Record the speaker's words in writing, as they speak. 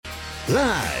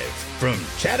Live from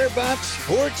Chatterbox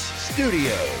Sports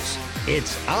Studios,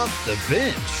 it's Off the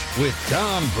Bench with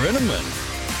Tom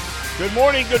Brenneman. Good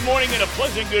morning, and a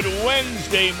pleasant good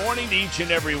Wednesday morning to each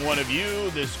and every one of you.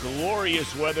 This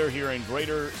glorious weather here in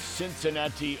greater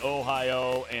Cincinnati,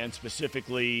 Ohio, and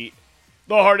specifically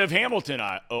the heart of Hamilton,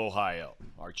 Ohio.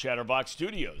 Our Chatterbox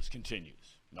Studios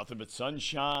continues. Nothing but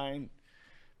sunshine.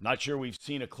 Not sure we've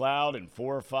seen a cloud in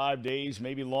 4 or 5 days,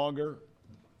 maybe longer.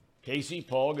 Casey,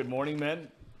 Paul, good morning, men.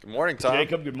 Good morning, Tom.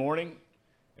 Jacob, good morning.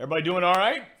 Everybody doing all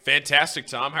right? Fantastic,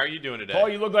 Tom. How are you doing today? Paul,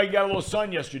 you look like you got a little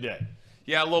sun yesterday.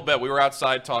 Yeah, a little bit. We were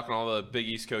outside talking to all the Big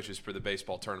East coaches for the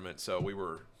baseball tournament, so we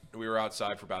were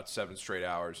outside for about 7 straight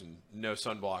hours, and no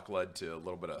sunblock led to a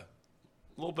little bit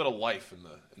of life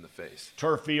in the face.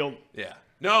 Turf field. Yeah.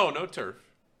 No turf.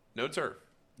 No turf.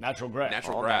 Natural grass.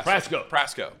 Natural grass.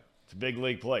 Prasco. It's a big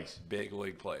league place. Big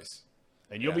league place.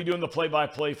 And you'll be doing the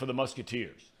play-by-play for the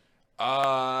Musketeers.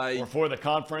 Or for the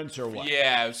conference or what?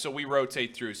 Yeah, so we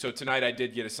rotate through. So tonight I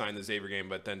did get assigned the Xavier game,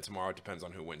 but then tomorrow it depends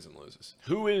on who wins and loses.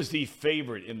 Who is the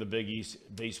favorite in the Big East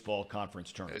Baseball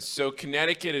Conference tournament? So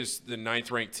Connecticut is the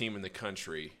 9th-ranked team in the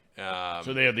country.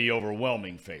 So they have the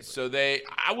overwhelming favorite. So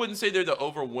I wouldn't say they're the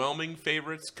overwhelming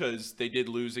favorites because they did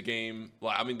lose a game.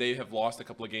 I mean, they have lost a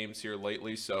couple of games here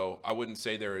lately, so I wouldn't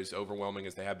say they're as overwhelming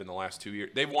as they have been the last 2 years.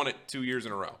 They've won it 2 years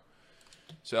in a row.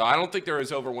 So I don't think they're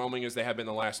as overwhelming as they have been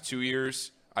the last 2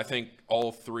 years. I think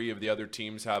all 3 of the other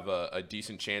teams have a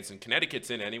decent chance, and Connecticut's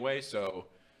in anyway. So,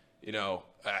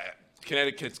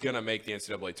 Connecticut's going to make the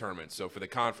NCAA tournament. So for the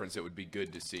conference, it would be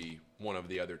good to see one of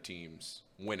the other teams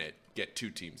win it, get 2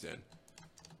 teams in.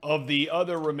 Of the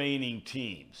other remaining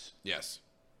teams, yes.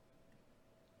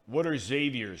 What are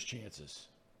Xavier's chances?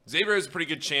 Xavier has a pretty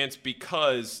good chance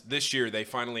because this year they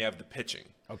finally have the pitching.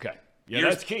 Okay. Yeah,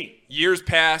 that's key. Years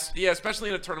past, especially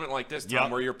in a tournament like this,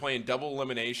 Tom, where you're playing double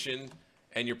elimination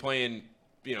and you're playing,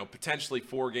 potentially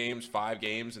 4 games, 5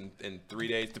 games in 3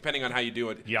 days, depending on how you do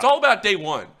it. Yep. It's all about day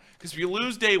one. Because if you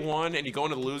lose day one and you go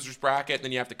into the loser's bracket, and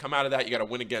then you have to come out of that, you got to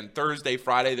win again Thursday,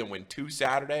 Friday, then win 2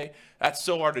 Saturday. That's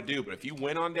so hard to do. But if you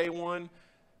win on day one,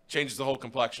 changes the whole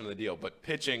complexion of the deal. But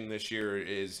pitching this year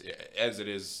is, as it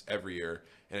is every year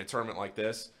in a tournament like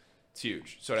this, it's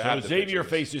huge. So Xavier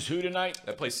faces who tonight?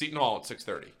 They play Seton Hall at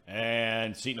 6:30.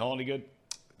 And Seton Hall any good?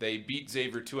 They beat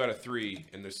Xavier 2 out of 3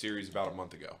 in their series about a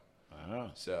month ago.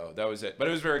 Oh. So that was it. But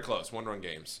it was very close, 1-run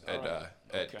games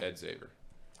at Xavier.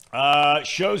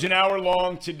 Show's an hour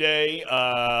long today.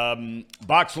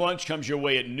 Box lunch comes your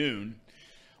way at noon.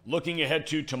 Looking ahead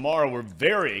to tomorrow, we're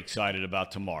very excited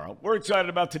about tomorrow. We're excited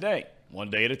about today. One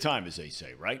day at a time, as they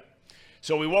say, right?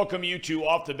 So we welcome you to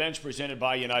Off the Bench, presented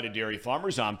by United Dairy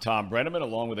Farmers. I'm Tom Brenneman,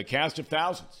 along with a cast of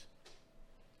thousands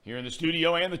here in the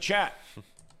studio and the chat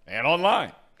and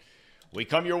online. We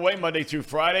come your way Monday through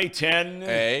Friday, 10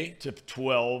 A to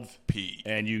 12 P.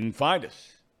 And you can find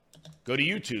us. Go to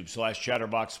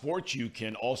YouTube/Chatterbox Sports. You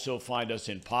can also find us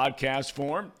in podcast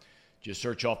form. Just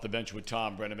search Off the Bench with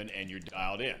Tom Brenneman and you're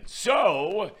dialed in.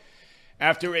 So,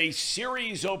 after a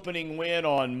series opening win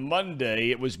on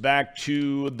Monday, it was back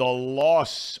to the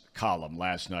loss column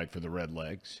last night for the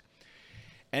Redlegs.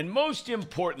 And most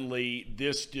importantly,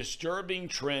 this disturbing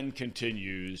trend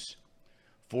continues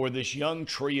for this young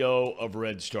trio of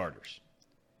Red starters.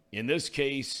 In this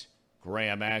case,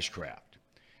 Graham Ashcraft.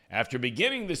 After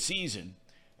beginning the season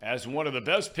as one of the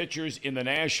best pitchers in the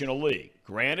National League,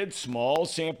 granted small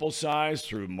sample size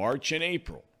through March and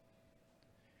April,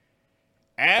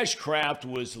 Ashcraft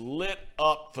was lit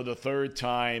up for the 3rd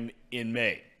time in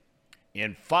May.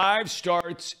 In 5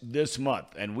 starts this month,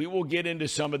 and we will get into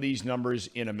some of these numbers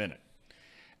in a minute.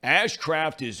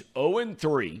 Ashcraft is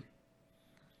 0-3.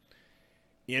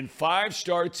 In 5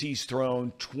 starts, he's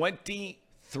thrown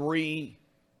 23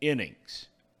 innings.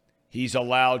 He's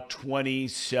allowed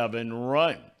 27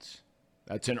 runs.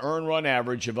 That's an earned run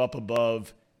average of up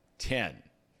above 10.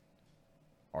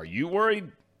 Are you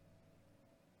worried?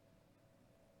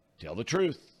 Tell the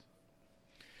truth.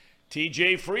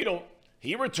 TJ Friedel,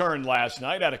 he returned last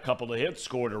night, had a couple of hits,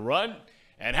 scored a run.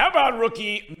 And how about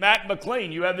rookie Matt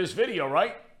McLean? You have this video,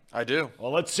 right? I do.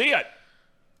 Well, let's see it.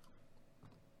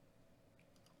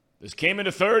 This came in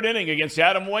the 3rd inning against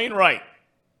Adam Wainwright.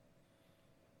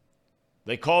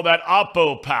 They call that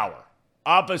oppo power,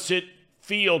 opposite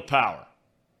field power,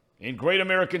 in Great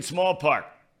American Small Park.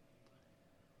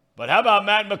 But how about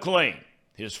Matt McLean?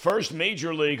 His first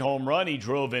major league home run. He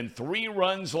drove in 3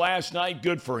 runs last night.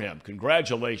 Good for him.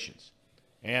 Congratulations.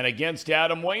 And against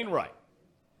Adam Wainwright.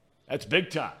 That's big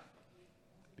time.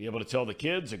 Be able to tell the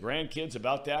kids, the grandkids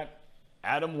about that.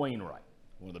 Adam Wainwright,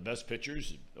 one of the best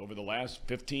pitchers over the last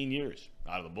 15 years.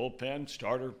 Out of the bullpen,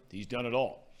 starter, he's done it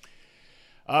all.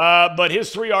 But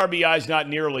his 3 RBIs not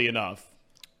nearly enough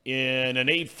in an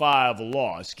 8-5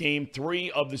 loss. Game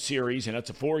 3 of the series, and that's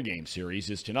a 4-game series,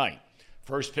 is tonight.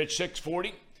 First pitch,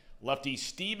 6:40. Lefty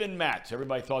Steven Matz.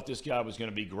 Everybody thought this guy was going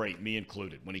to be great, me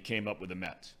included, when he came up with the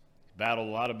Mets. Battled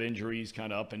a lot of injuries,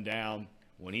 kind of up and down.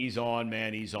 When he's on,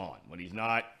 man, he's on. When he's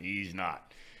not, he's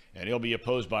not. And he'll be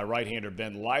opposed by right-hander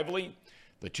Ben Lively.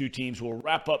 The two teams will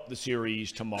wrap up the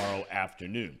series tomorrow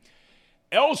afternoon.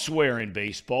 Elsewhere in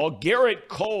baseball, Garrett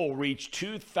Cole reached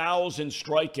 2,000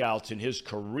 strikeouts in his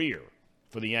career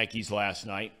for the Yankees last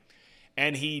night,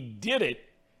 and he did it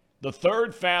the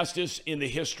third fastest in the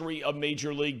history of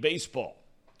Major League Baseball,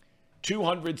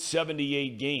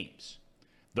 278 games.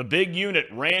 The big unit,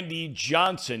 Randy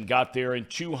Johnson, got there in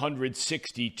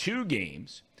 262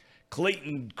 games.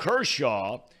 Clayton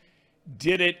Kershaw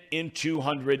did it in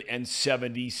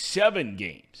 277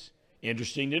 games.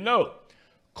 Interesting to note,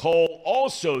 Cole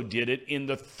also did it in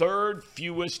the third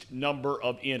fewest number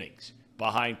of innings,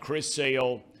 behind Chris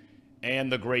Sale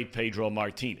and the great Pedro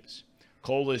Martinez.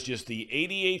 Cole is just the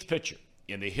 88th pitcher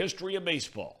in the history of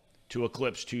baseball to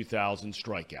eclipse 2,000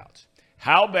 strikeouts.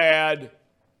 How bad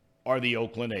are the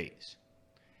Oakland A's?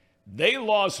 They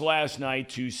lost last night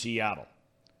to Seattle,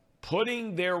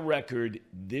 putting their record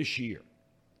this year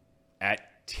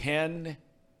at 10-40.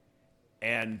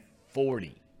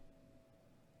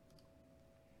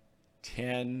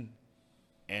 10-40.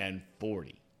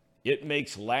 It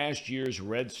makes last year's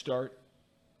Red start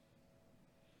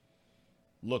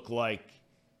look like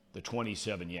the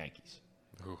 27 Yankees.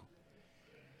 Ooh.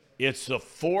 It's the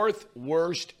 4th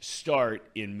worst start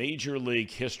in Major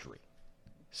League history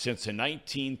since the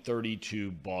 1932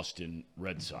 Boston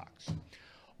Red Sox.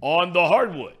 On the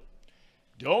hardwood,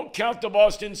 don't count the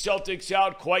Boston Celtics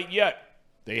out quite yet.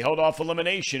 They held off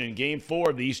elimination in Game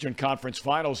 4 of the Eastern Conference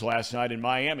Finals last night in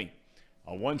Miami.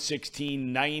 A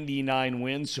 116-99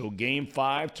 win, so Game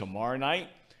 5 tomorrow night.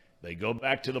 They go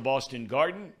back to the Boston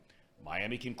Garden.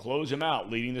 Miami can close them out,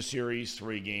 leading the series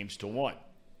 3-1.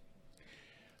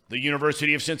 The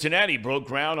University of Cincinnati broke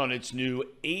ground on its new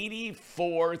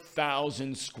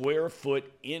 84,000 square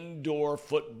foot indoor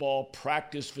football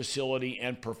practice facility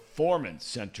and performance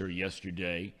center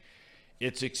yesterday.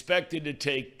 It's expected to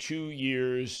take 2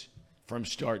 years from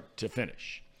start to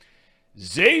finish.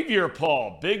 Xavier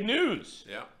Paul, big news.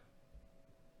 Yeah.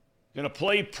 Going to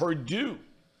play Purdue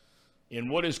in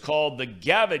what is called the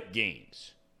Gavitt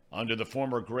Games under the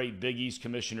former great Big East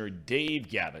Commissioner Dave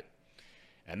Gavitt.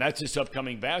 And that's this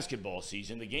upcoming basketball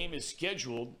season. The game is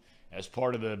scheduled as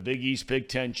part of the Big East Big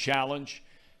Ten Challenge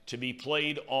to be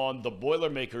played on the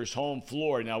Boilermakers' home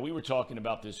floor. Now, we were talking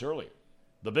about this earlier.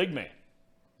 The big man,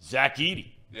 Zach Edey,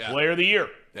 Player of the Year.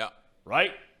 Yeah.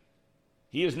 Right?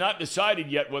 He has not decided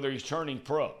yet whether he's turning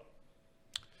pro.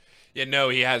 Yeah, no,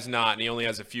 he has not, and he only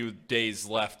has a few days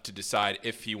left to decide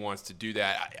if he wants to do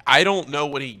that. I don't know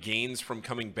what he gains from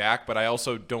coming back, but I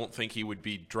also don't think he would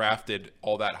be drafted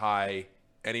all that high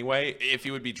anyway. If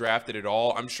he would be drafted at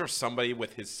all, I'm sure somebody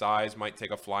with his size might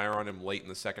take a flyer on him late in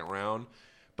the second round,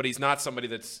 but he's not somebody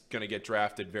that's going to get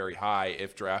drafted very high,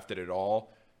 if drafted at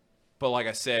all. But like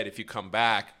I said, if you come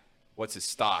back, what's his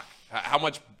stock? How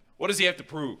much? What does he have to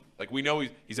prove? Like, we know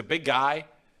he's a big guy.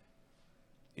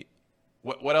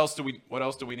 What else do we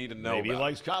need to know? Maybe about? He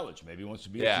likes college. Maybe he wants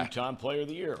to be a two-time Player of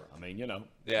the Year. I mean,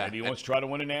 maybe he wants to try to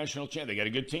win a national championship. They got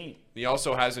a good team. He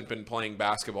also hasn't been playing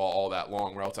basketball all that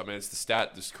long. I mean, it's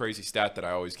this crazy stat that I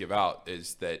always give out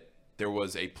is that there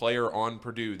was a player on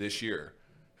Purdue this year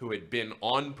who had been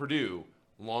on Purdue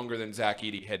longer than Zach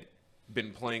Edey had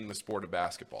been playing the sport of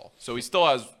basketball. So he still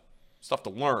has stuff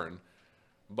to learn.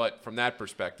 But from that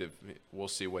perspective, we'll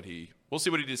see what he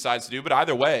decides to do. But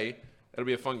either way, it'll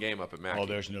be a fun game up at Mackey. Oh,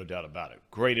 there's no doubt about it.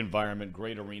 Great environment,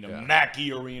 great arena. Yeah.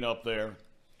 Mackey Arena up there.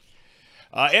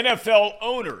 NFL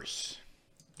owners,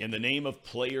 in the name of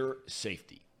player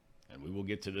safety, and we will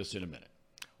get to this in a minute,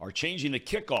 are changing the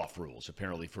kickoff rules,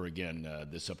 apparently, for, again,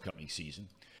 this upcoming season.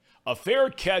 A fair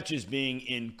catch is being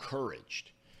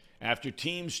encouraged after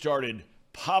teams started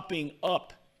popping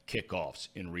up kickoffs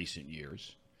in recent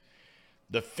years.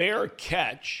 The fair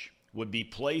catch would be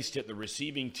placed at the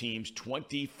receiving team's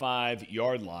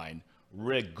 25-yard line,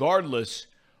 regardless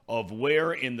of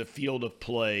where in the field of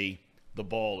play the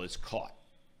ball is caught.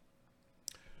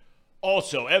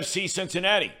 Also, FC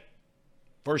Cincinnati.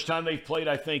 First time they've played,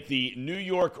 I think, the New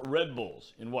York Red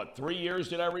Bulls in 3 years,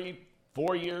 did I read?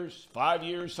 4 years? 5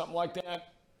 years? Something like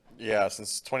that? Yeah,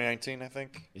 since 2019, I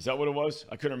think. Is that what it was?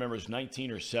 I couldn't remember. It was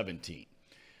 19 or 17.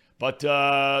 But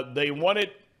they won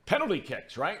it penalty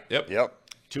kicks, right? Yep.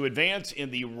 To advance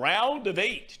in the round of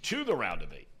 8,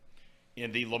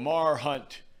 in the Lamar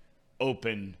Hunt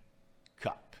Open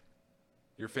Cup.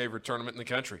 Your favorite tournament in the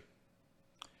country.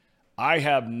 I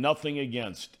have nothing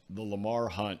against the Lamar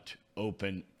Hunt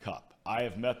Open Cup. I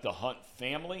have met the Hunt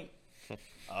family,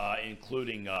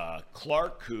 including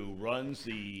Clark, who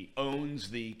owns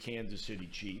the Kansas City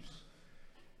Chiefs.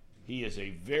 He is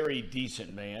a very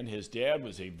decent man. His dad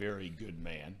was a very good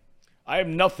man. I have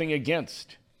nothing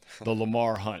against the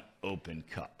Lamar Hunt Open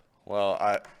Cup. Well,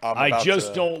 I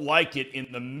just don't like it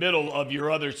in the middle of your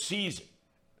other season.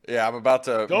 Yeah, I'm about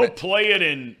to go play it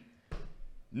in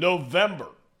November.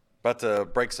 About to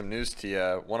break some news to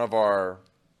you. One of our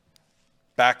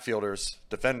backfielders,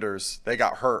 defenders, they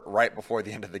got hurt right before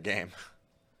the end of the game,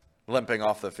 limping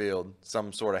off the field,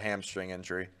 some sort of hamstring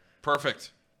injury.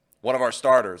 Perfect. One of our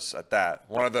starters at that.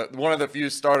 One of the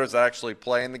few starters that actually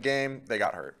play in the game, they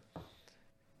got hurt.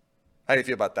 How do you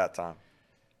feel about that, Tom?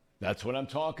 That's what I'm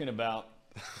talking about.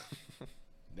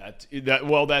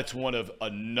 That's one of a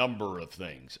number of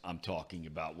things I'm talking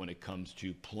about when it comes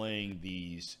to playing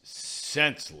these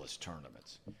senseless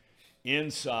tournaments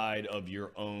inside of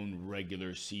your own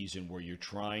regular season where you're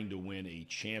trying to win a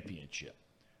championship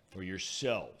for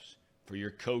yourselves, for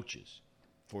your coaches,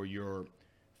 for your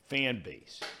fan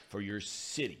base, for your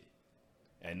city.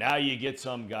 And now you get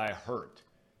some guy hurt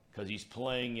because he's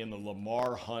playing in the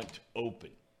Lamar Hunt Open.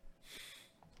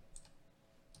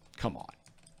 Come on.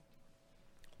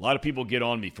 A lot of people get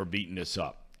on me for beating this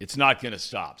up. It's not going to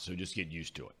stop, so just get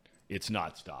used to it. It's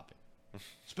not stopping,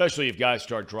 especially if guys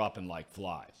start dropping like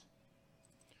flies.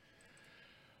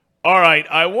 All right,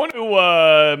 I want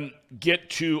to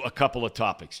get to a couple of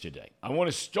topics today. I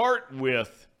want to start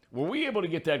with, were we able to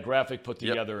get that graphic put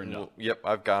together or no? Yep,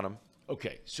 I've got them.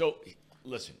 Okay, so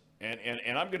listen,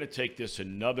 and I'm going to take this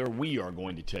we are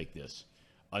going to take this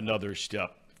another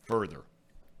step further.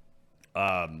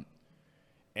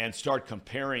 And start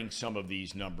comparing some of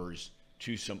these numbers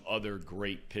to some other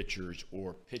great pitchers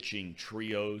or pitching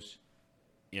trios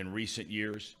in recent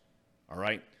years. All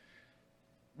right?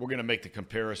 We're going to make the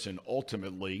comparison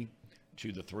ultimately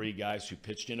to the three guys who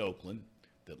pitched in Oakland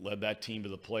that led that team to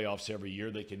the playoffs every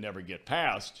year. They could never get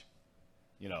past,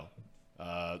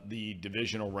 the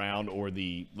divisional round or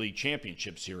the league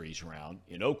championship series round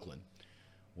in Oakland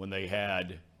when they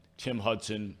had Tim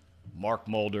Hudson, Mark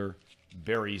Mulder,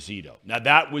 Barry Zito. Now,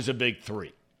 that was a big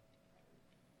three.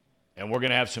 And we're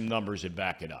going to have some numbers that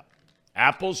back it up.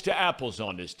 Apples to apples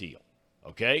on this deal,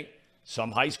 okay?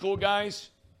 Some high school guys,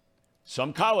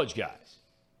 some college guys.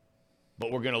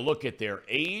 But we're going to look at their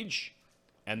age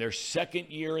and their second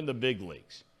year in the big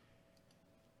leagues.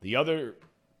 The other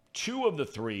two of the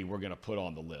three we're going to put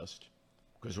on the list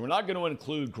because we're not going to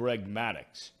include Greg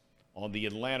Maddux on the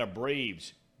Atlanta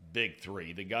Braves big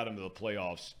three. They got him to the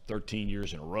playoffs 13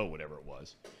 years in a row, whatever it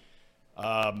was.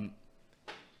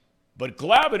 But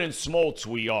Glavine and Smoltz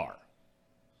we are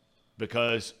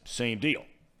because same deal.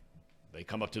 They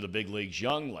come up to the big leagues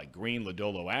young like Green,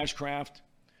 Lodolo, Ashcraft.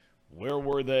 Where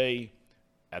were they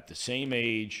at the same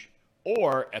age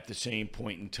or at the same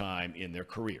point in time in their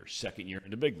career, second year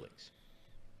in the big leagues?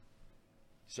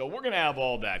 So we're going to have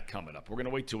all that coming up. We're going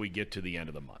to wait till we get to the end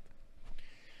of the month.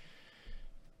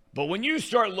 But when you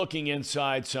start looking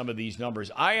inside some of these numbers,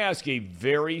 I ask a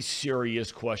very serious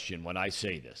question when I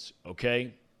say this,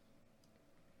 okay?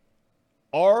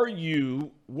 Are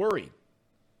you worried?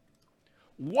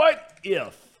 What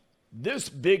if this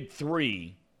big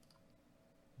three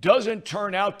doesn't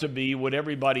turn out to be what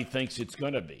everybody thinks it's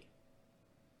going to be?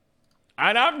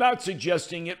 And I'm not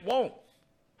suggesting it won't.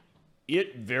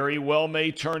 It very well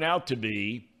may turn out to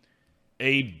be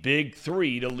a big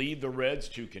three to lead the Reds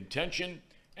to contention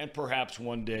and perhaps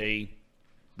one day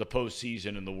the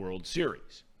postseason in the World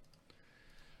Series.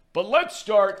 But let's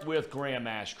start with Graham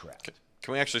Ashcraft.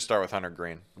 Can we actually start with Hunter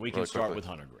Green? We can start with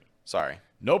Hunter Green. Sorry.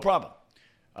 No problem.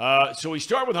 So we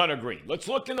start with Hunter Green. Let's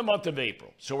look in the month of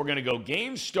April. So we're going to go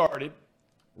games started,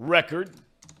 record.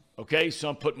 Okay,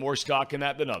 some put more stock in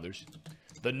that than others.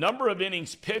 The number of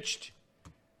innings pitched,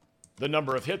 the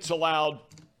number of hits allowed,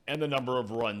 and the number of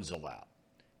runs allowed.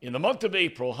 In the month of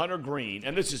April, Hunter Green,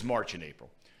 and this is March and April,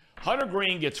 Hunter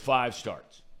Green gets 5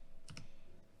 starts.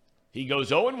 He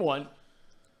goes 0-1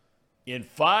 in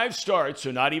 5 starts, so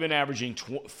not even averaging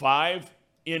 5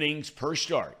 innings per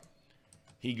start.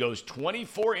 He goes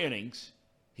 24 innings.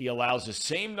 He allows the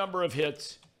same number of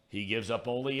hits. He gives up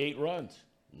only 8 runs.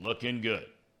 Looking good.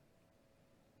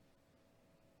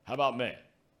 How about man?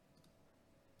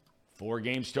 4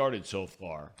 games started so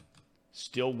far.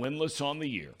 Still winless on the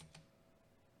year.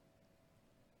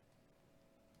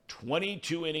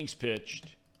 22 innings pitched,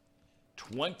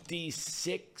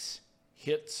 26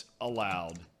 hits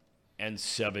allowed, and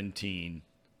 17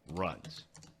 runs.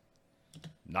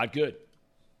 Not good.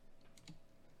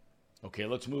 Okay,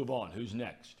 let's move on. Who's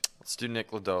next? Let's do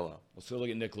Nick Lodolo. Let's go look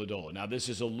at Nick Lodolo. Now, this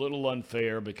is a little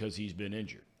unfair because he's been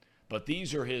injured, but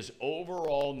these are his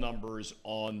overall numbers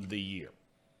on the year.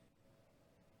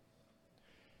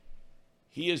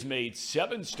 He has made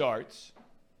 7 starts.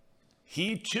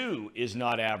 He, too, is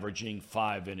not averaging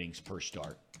 5 innings per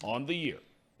start on the year.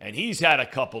 And he's had a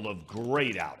couple of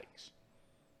great outings.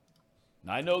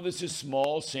 Now, I know this is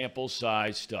small sample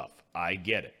size stuff. I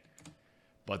get it.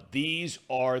 But these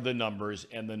are the numbers,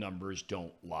 and the numbers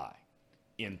don't lie.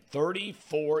 In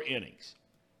 34 innings,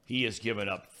 he has given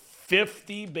up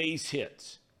 50 base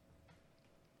hits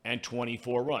and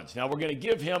 24 runs. Now, we're going to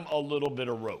give him a little bit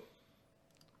of rope,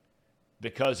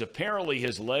 because apparently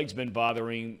his leg's been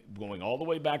bothering going all the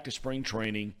way back to spring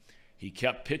training. He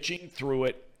kept pitching through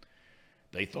it.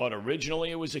 They thought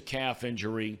originally it was a calf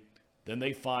injury. Then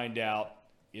they find out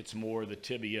it's more the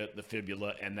tibia, the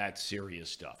fibula, and that's serious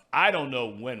stuff. I don't know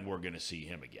when we're going to see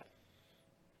him again.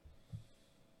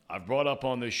 I've brought up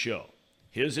on this show,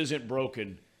 his isn't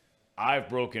broken. I've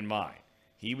broken mine.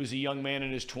 He was a young man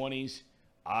in his 20s.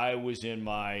 I was in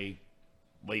my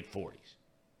late 40s.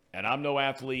 And I'm no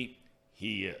athlete.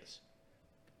 He is.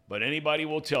 But anybody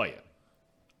will tell you,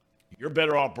 you're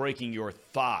better off breaking your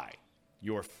thigh,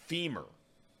 your femur,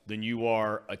 than you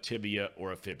are a tibia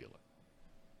or a fibula.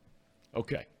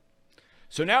 Okay.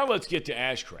 So now let's get to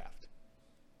Ashcraft.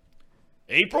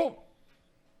 April,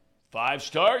 5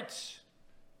 starts,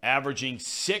 averaging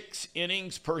 6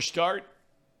 innings per start,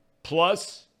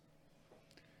 plus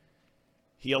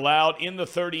he allowed in the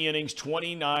 30 innings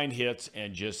 29 hits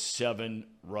and just 7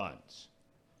 runs.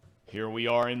 Here we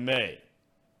are in May.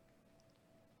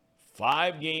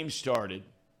 5 games started,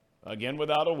 again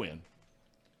without a win.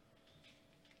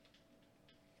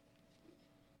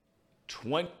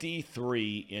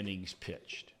 23 innings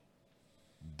pitched.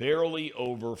 Barely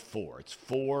over 4. It's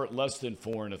less than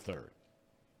 4 1/3.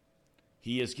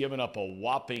 He has given up a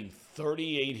whopping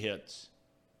 38 hits,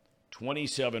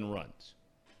 27 runs.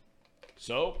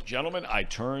 So, gentlemen, I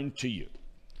turn to you.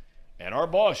 And our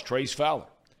boss, Trace Fowler,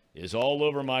 is all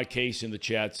over my case in the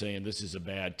chat saying this is a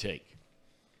bad take.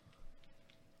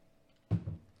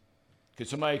 Could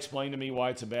somebody explain to me why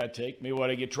it's a bad take? Maybe why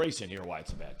I get Trace in here why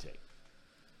it's a bad take.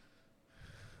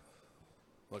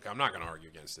 Look, I'm not going to argue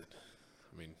against it.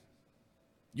 I mean,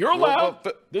 you're allowed.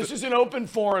 This is an open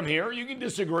forum here. You can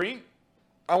disagree.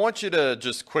 I want you to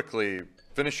just quickly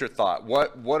finish your thought.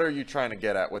 What are you trying to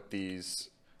get at with these?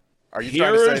 Are you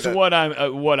trying to say that?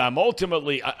 what I'm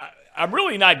ultimately. I'm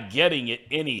really not getting at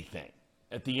anything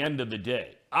at the end of the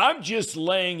day. I'm just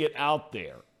laying it out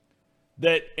there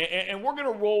that, and we're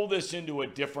going to roll this into a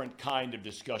different kind of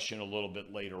discussion a little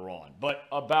bit later on. But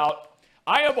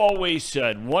I have always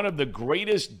said one of the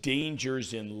greatest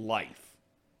dangers in life,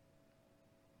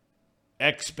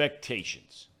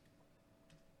 expectations.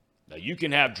 Now, you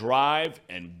can have drive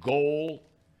and goal,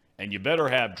 and you better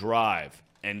have drive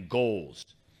and goals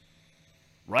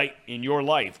right in your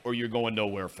life, or you're going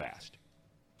nowhere fast.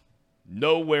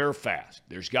 Nowhere fast.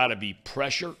 There's got to be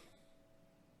pressure.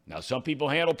 Now, some people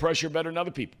handle pressure better than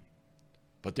other people,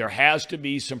 but there has to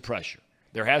be some pressure.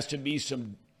 There has to be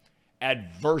some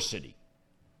adversity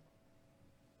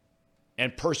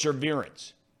and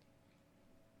perseverance.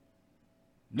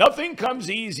 Nothing comes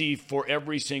easy for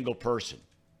every single person.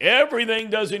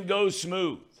 Everything doesn't go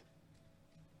smooth.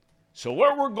 So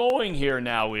where we're going here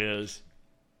now is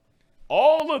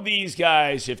all of these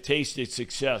guys have tasted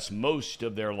success most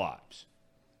of their lives,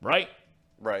 right?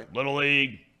 Right. Little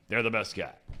League, they're the best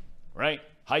guy, right?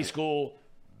 High school,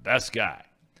 best guy.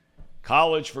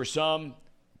 College for some,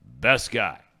 best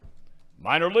guy.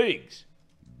 Minor leagues,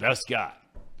 best guy.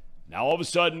 Now all of a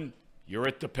sudden, you're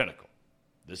at the pinnacle.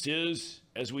 This is,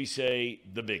 as we say,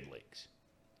 the big leagues.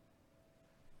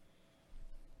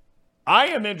 I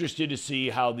am interested to see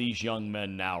how these young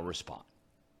men now respond.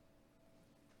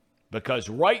 Because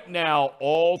right now,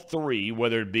 all three,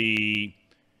 whether it be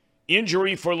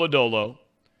injury for Lodolo,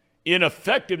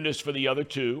 ineffectiveness for the other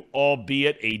two,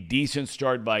 albeit a decent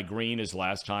start by Green his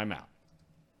last time out.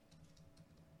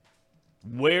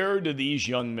 Where do these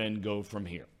young men go from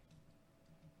here?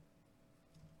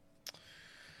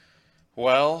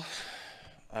 Well,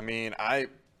 I mean,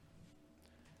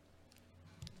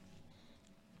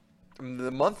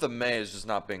 the month of May has just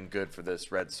not been good for this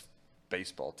Reds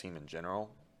baseball team in general.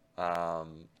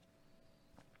 And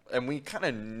we kind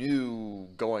of knew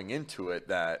going into it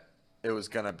that it was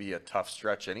going to be a tough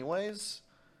stretch anyways.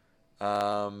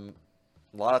 A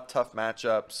lot of tough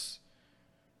matchups.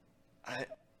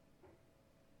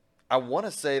 I want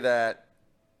to say that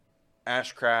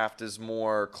Ashcraft is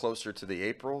more closer to the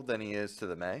April than he is to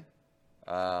the May.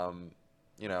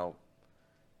 You know,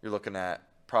 you're looking at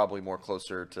probably more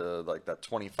closer to like that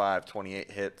 25,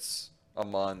 28 hits a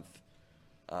month,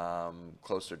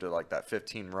 closer to like that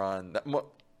 15 run.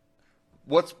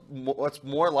 What's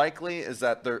more likely is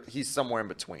that he's somewhere in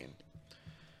between.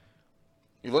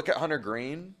 You look at Hunter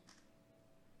Green,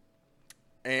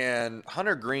 and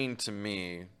Hunter Green to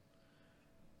me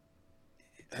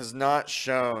has not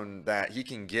shown that he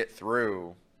can get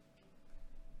through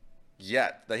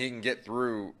yet, that he can get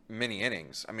through many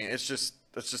innings. I mean, it's just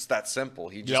that simple.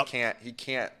 He just can't.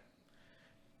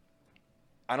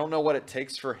 I don't know what it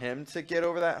takes for him to get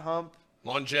over that hump.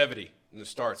 Longevity in the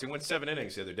starts. He went 7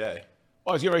 innings the other day.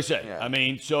 Well, I was going to say. Yeah. I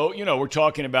mean, so, we're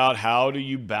talking about how do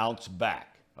you bounce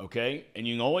back, okay? And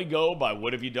you can only go by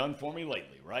what have you done for me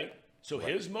lately, right? So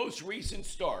his most recent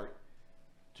start,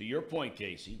 to your point,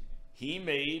 Casey, he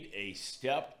made a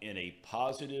step in a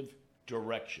positive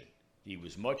direction. He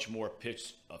was much more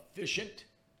pitch efficient.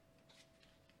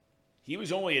 He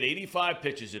was only at 85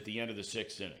 pitches at the end of the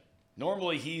 6th inning.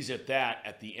 Normally, he's at that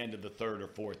at the end of the 3rd or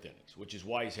 4th innings, which is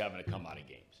why he's having to come out of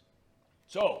games.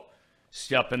 So,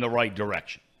 step in the right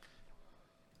direction.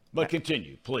 But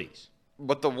continue, please.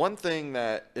 But the one thing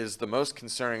that is the most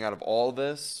concerning out of all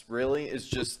this, really, is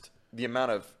just the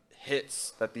amount of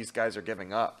hits that these guys are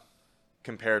giving up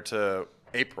compared to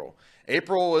April.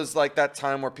 April was like that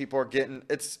time where people are getting –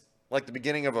 it's like the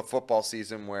beginning of a football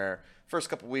season where first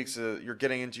couple weeks you're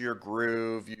getting into your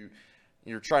groove.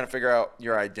 You're trying to figure out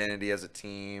your identity as a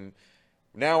team.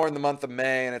 Now we're in the month of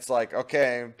May, and it's like,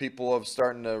 okay, people are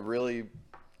starting to really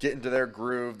get into their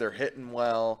groove. They're hitting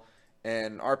well,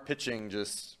 and our pitching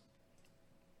just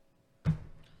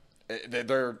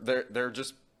they're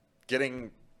just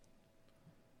getting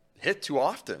hit too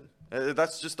often.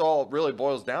 That's just all it really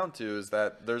boils down to, is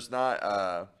that there's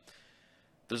not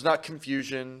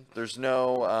confusion. There's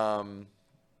no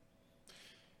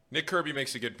Nick Kirby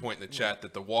makes a good point in the chat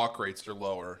that the walk rates are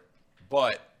lower,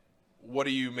 but what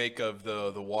do you make of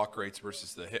the walk rates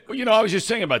versus the hit rates? Well, I was just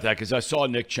saying about that because I saw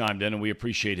Nick chimed in, and we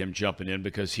appreciate him jumping in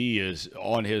because he is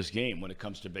on his game when it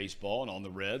comes to baseball and on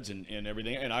the Reds and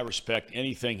everything, and I respect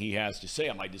anything he has to say.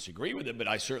 I might disagree with it, but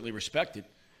I certainly respect it.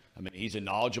 I mean, he's a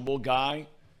knowledgeable guy.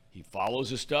 He follows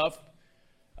his stuff.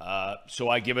 So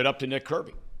I give it up to Nick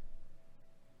Kirby.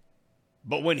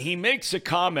 But when he makes a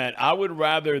comment, I would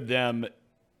rather them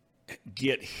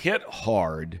get hit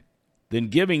hard than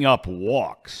giving up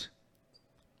walks.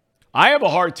 I have a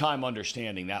hard time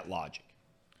understanding that logic.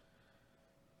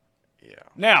 Yeah.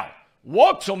 Now,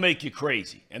 walks will make you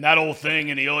crazy. And that old thing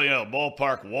in the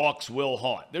ballpark, walks will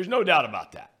haunt. There's no doubt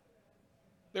about that.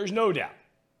 There's no doubt.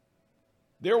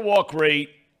 Their walk rate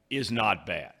is not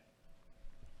bad.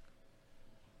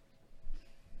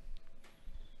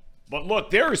 But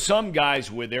look, there are some guys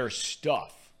with their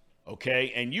stuff,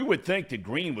 okay? And you would think that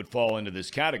Green would fall into this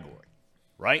category,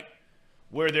 right?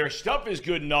 Where their stuff is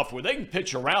good enough where they can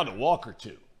pitch around a walk or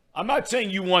two. I'm not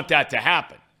saying you want that to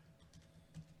happen.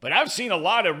 But I've seen a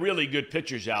lot of really good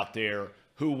pitchers out there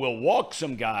who will walk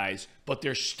some guys, but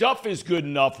their stuff is good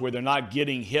enough where they're not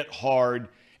getting hit hard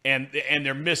and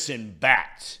they're missing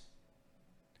bats.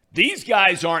 These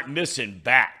guys aren't missing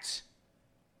bats.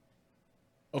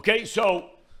 Okay, so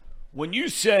when you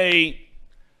say,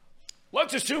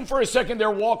 let's assume for a second their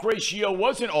walk ratio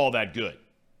wasn't all that good.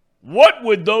 What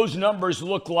would those numbers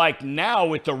look like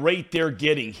now at the rate they're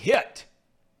getting hit?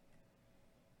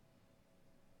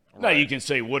 Right. Now, you can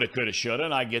say woulda, coulda, shoulda,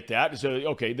 and I get that. So,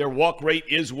 okay, their walk rate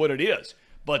is what it is.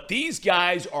 But these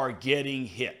guys are getting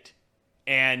hit,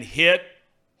 and hit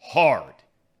hard.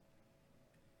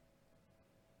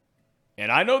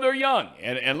 And I know they're young.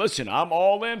 And listen, I'm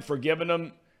all in for giving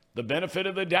them the benefit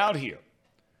of the doubt here.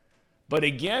 But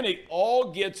again, it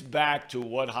all gets back to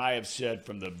what I have said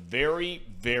from the very,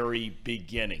 very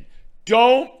beginning.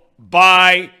 Don't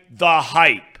buy the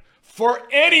hype for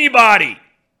anybody.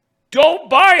 Don't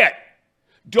buy it.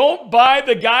 Don't buy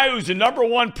the guy who's a number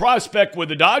one prospect with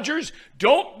the Dodgers.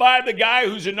 Don't buy the guy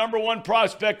who's a number one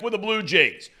prospect with the Blue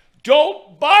Jays.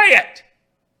 Don't buy it.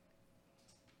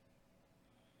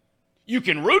 You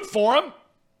can root for him.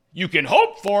 You can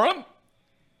hope for him.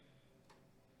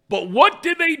 But what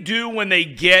do they do when they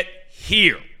get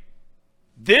here?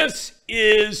 This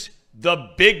is the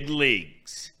big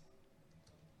leagues.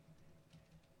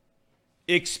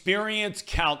 Experience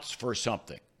counts for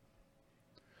something.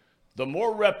 The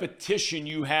more repetition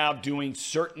you have doing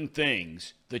certain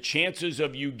things, the chances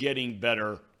of you getting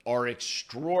better are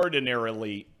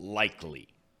extraordinarily likely.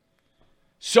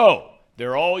 So,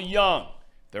 they're all young.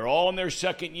 They're all in their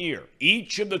second year.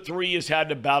 Each of the three has had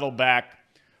to battle back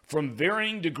from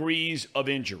varying degrees of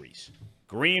injuries.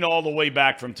 Green all the way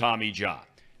back from Tommy John.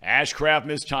 Ashcraft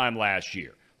missed time last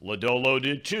year. Lodolo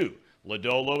did too.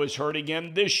 Lodolo is hurt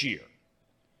again this year.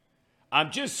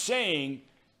 I'm just saying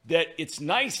that it's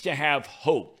nice to have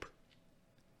hope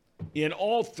in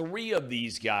all three of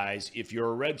these guys if you're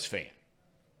a Reds fan.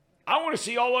 I want to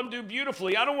see all of them do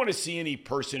beautifully. I don't want to see any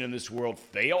person in this world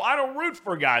fail. I don't root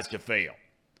for guys to fail.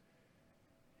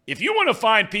 If you want to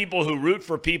find people who root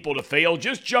for people to fail,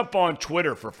 just jump on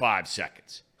Twitter for 5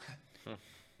 seconds.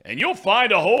 And you'll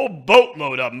find a whole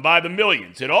boatload of them by the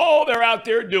millions. And all they're out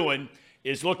there doing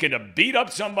is looking to beat up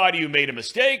somebody who made a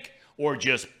mistake or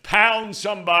just pound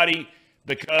somebody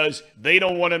because they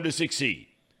don't want them to succeed.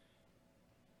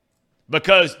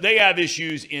 Because they have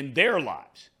issues in their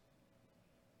lives.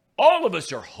 All of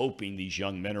us are hoping these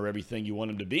young men are everything you want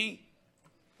them to be.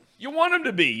 You want them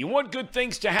to be. You want good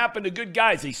things to happen to good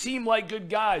guys. They seem like good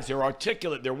guys. They're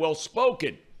articulate. They're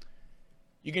well-spoken.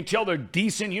 You can tell they're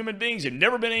decent human beings. They've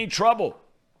never been in any trouble.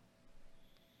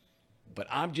 But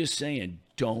I'm just saying,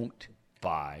 don't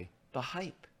buy the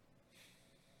hype.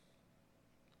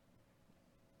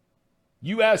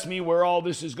 You ask me where all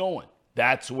this is going.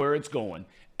 That's where it's going.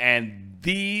 And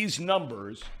these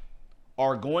numbers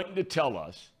are going to tell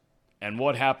us and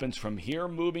what happens from here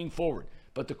moving forward.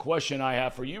 But the question I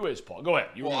have for you is, Paul, go ahead.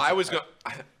 I was going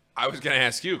to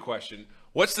ask you a question.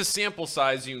 What's the sample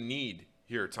size you need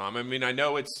here, Tom? I mean, I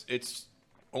know it's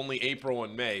only April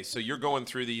and May, so you're going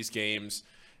through these games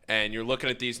and you're looking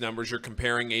at these numbers. You're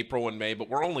comparing April and May, but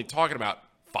we're only talking about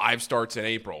 5 starts in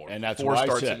April or and that's 4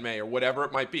 starts in May or whatever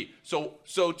it might be. So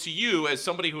to you, as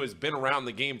somebody who has been around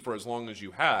the game for as long as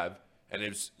you have and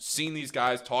has seen these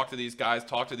guys, talk to these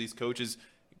coaches,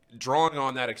 drawing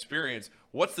on that experience,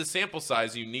 what's the sample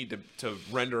size you need to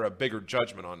render a bigger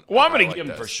judgment on? Well, I'm going to give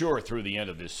them for sure through the end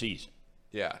of this season.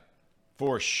 Yeah.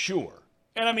 For sure.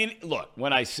 And, I mean, look,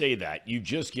 when I say that, you've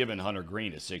just given Hunter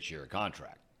Green a 6-year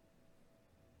contract.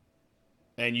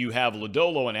 And you have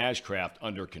Lodolo and Ashcraft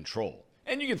under control.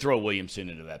 And you can throw Williamson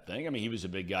into that thing. I mean, he was a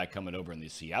big guy coming over in the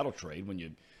Seattle trade when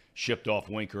you shipped off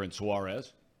Winker and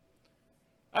Suarez.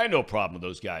 I had no problem with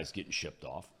those guys getting shipped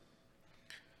off.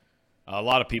 A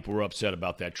lot of people were upset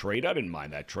about that trade. I didn't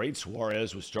mind that trade.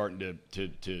 Suarez was starting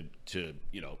to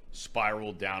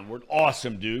spiral downward.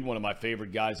 Awesome dude, one of my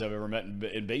favorite guys I've ever met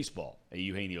in baseball,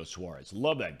 Eugenio Suarez.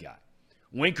 Love that guy.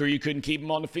 Winker, you couldn't keep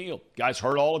him on the field. Guy's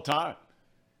hurt all the time.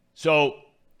 So,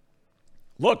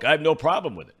 look, I have no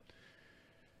problem with it.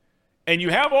 And you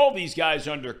have all these guys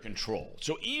under control.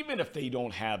 So even if they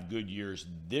don't have good years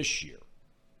this year,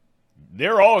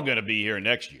 they're all going to be here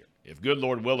next year, if good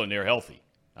Lord willing they're healthy.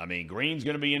 I mean, Green's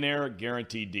going to be in there,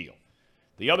 guaranteed deal.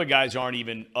 The other guys aren't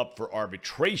even up for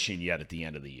arbitration yet at the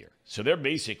end of the year. So they're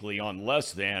basically on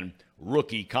less than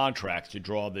rookie contracts to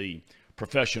draw the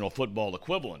professional football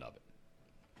equivalent of it.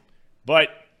 But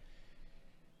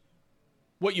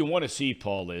what you want to see,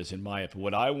 Paul, is, in my opinion,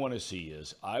 what I want to see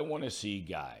is I want to see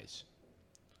guys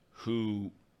who,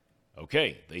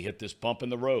 okay, they hit this bump in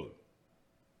the road.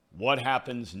 What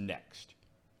happens next?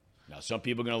 Now, some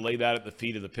people are going to lay that at the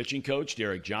feet of the pitching coach,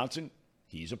 Derek Johnson.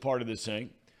 He's a part of this thing.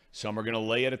 Some are going to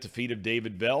lay it at the feet of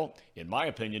David Bell. In my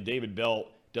opinion, David Bell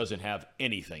doesn't have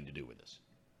anything to do with this.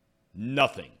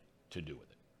 Nothing to do with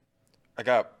it. I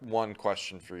got one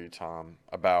question for you, Tom,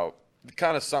 about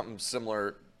kind of something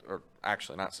similar, or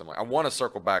actually not similar. I want to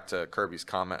circle back to Kirby's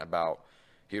comment about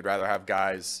he would rather have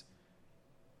guys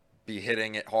be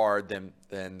hitting it hard than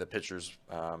the pitchers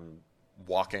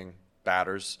walking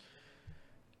batters.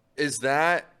 Is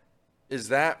that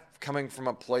coming from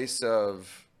a place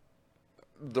of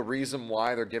the reason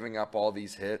why they're giving up all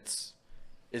these hits?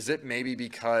 Is it maybe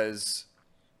because,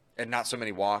 and not so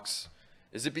many walks,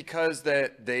 is it because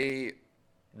that they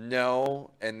know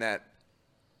and that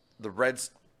the Reds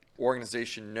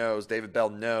organization knows, David Bell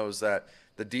knows that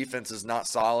the defense is not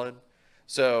solid?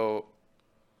 So,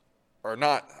 or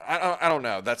not, I don't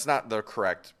know. That's not the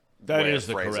correct That way is to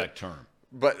the phrase correct it. term.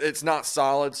 But it's not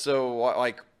solid, so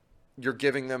like you're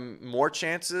giving them more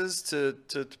chances to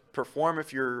perform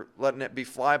if you're letting it be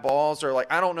fly balls, or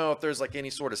like I don't know if there's like any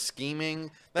sort of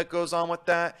scheming that goes on with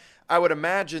that. I would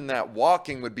imagine that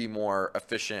walking would be more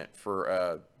efficient for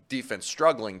a defense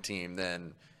struggling team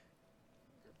than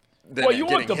well, you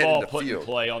want the hit ball in put in field.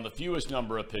 play on the fewest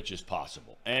number of pitches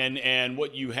possible. And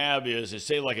what you have is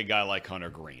say like a guy like Hunter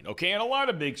Green, okay, and a lot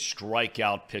of big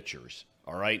strikeout pitchers,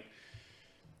 all right?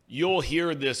 You'll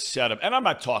hear this setup, and I'm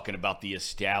not talking about the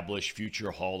established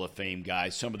future Hall of Fame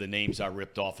guys. Some of the names I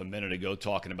ripped off a minute ago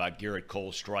talking about Garrett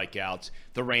Cole strikeouts,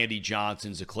 the Randy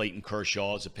Johnsons, the Clayton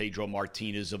Kershaws, the Pedro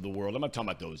Martinez of the world. I'm not talking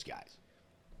about those guys.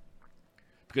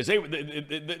 Because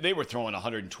they were throwing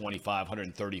 125,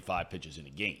 135 pitches in a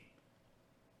game.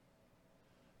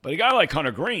 But a guy like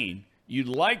Hunter Green, you'd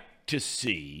like to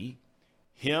see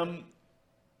him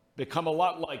become a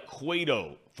lot like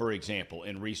Cueto, for example,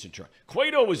 in recent terms.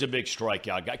 Cueto was a big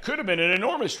strikeout guy, could have been an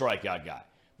enormous strikeout guy,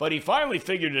 but he finally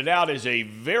figured it out as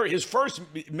his first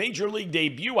major league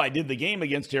debut. I did the game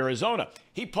against Arizona.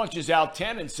 He punches out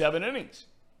 10 in 7 innings.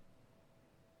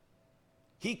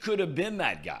 He could have been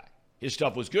that guy. His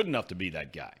stuff was good enough to be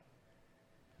that guy.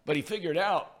 But he figured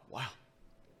out, wow,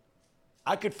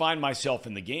 I could find myself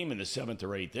in the game in the 7th or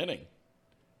 8th inning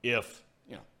if,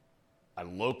 I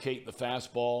locate the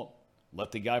fastball,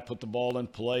 let the guy put the ball in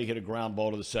play, hit a ground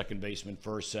ball to the second baseman,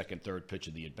 first, second, third pitch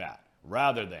of the at-bat,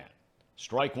 rather than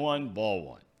strike 1, ball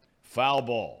 1, foul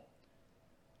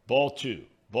ball 2,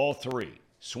 ball 3,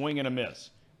 swing and a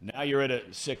miss. Now you're at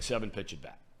a 6, 7 pitch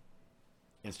at-bat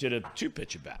instead of 2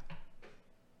 pitch at-bat,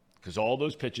 because all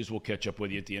those pitches will catch up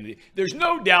with you at the end of the – there's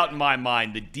no doubt in my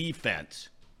mind the defense,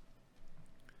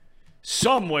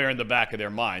 somewhere in the back of their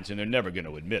minds, and they're never going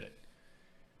to admit it,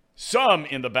 somewhere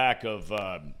in the back of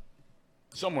the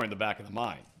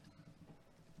mind,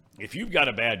 if you've got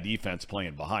a bad defense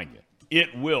playing behind you,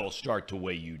 it will start to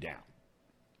weigh you down.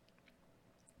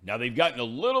 Now, they've gotten a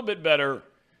little bit better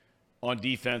on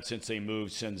defense since they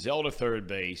moved Senzel to third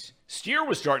base. Steer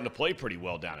was starting to play pretty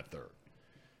well down at third,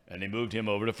 and they moved him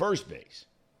over to first base.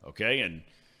 Okay, and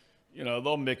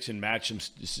they'll mix and match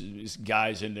some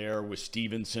guys in there with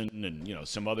Stevenson and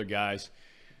some other guys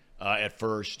at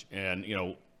first, and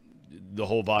the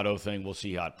whole Votto thing, we'll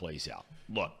see how it plays out.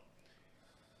 Look,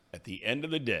 at the end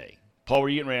of the day, Paul, were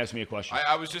you getting ready to ask me a question?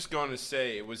 I was just going to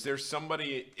say, was there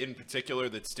somebody in particular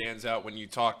that stands out when you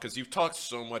talk? Because you've talked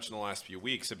so much in the last few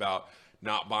weeks about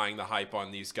not buying the hype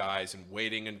on these guys and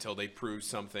waiting until they prove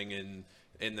something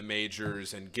in the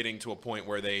majors and getting to a point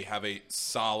where they have a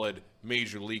solid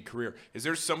major league career. Is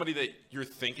there somebody that you're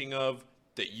thinking of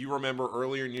that you remember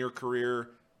earlier in your career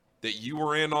that you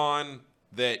were in on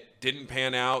that didn't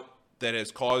pan out, that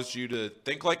has caused you to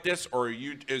think like this, or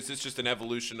is this just an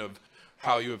evolution of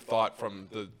how you have thought from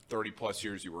the 30-plus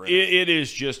years you were in? It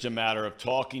is just a matter of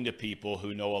talking to people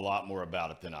who know a lot more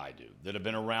about it than I do, that have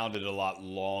been around it a lot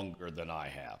longer than I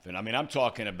have. And, I'm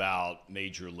talking about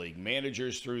major league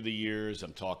managers through the years.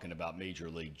 I'm talking about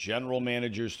major league general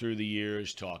managers through the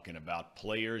years, talking about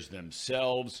players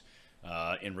themselves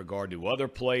in regard to other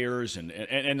players, and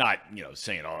not,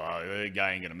 saying, oh, that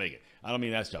guy ain't going to make it. I don't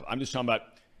mean that stuff. I'm just talking about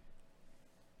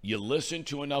you listen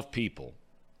to enough people,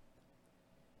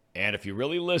 and if you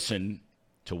really listen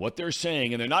to what they're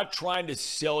saying, and they're not trying to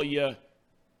sell you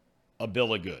a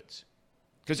bill of goods,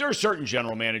 because there are certain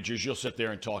general managers you'll sit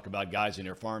there and talk about guys in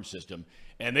their farm system,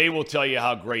 and they will tell you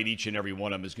how great each and every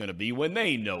one of them is going to be when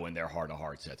they know in their heart of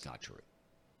hearts that's not true.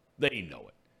 They know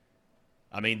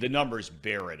it. The numbers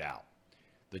bear it out.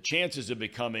 The chances of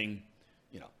becoming,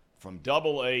 from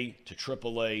AA to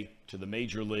AAA to the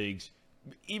major leagues,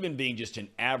 even being just an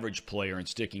average player and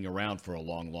sticking around for a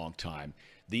long, long time,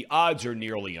 the odds are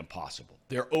nearly impossible.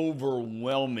 They're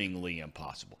overwhelmingly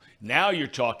impossible. Now you're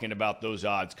talking about those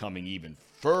odds coming even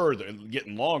further,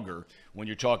 getting longer, when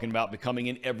you're talking about becoming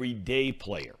an everyday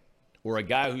player or a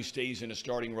guy who stays in a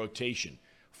starting rotation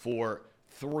for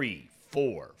 3,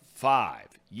 4, 5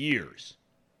 years.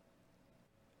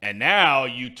 And now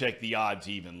you take the odds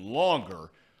even longer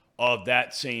of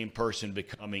that same person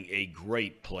becoming a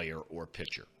great player or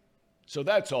pitcher. So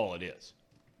that's all it is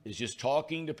just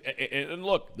talking to – and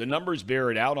look, the numbers bear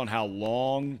it out on how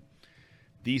long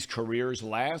these careers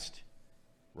last,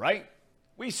 right?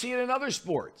 We see it in other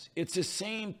sports. It's the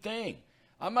same thing.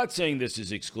 I'm not saying this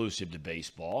is exclusive to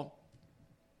baseball.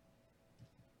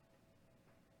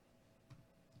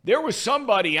 There was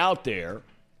somebody out there,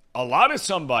 a lot of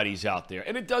somebodies out there,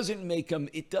 and it doesn't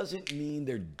mean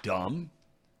they're dumb.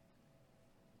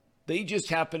 They just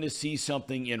happen to see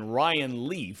something in Ryan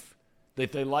Leaf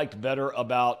that they liked better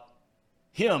about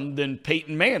him than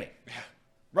Peyton Manning.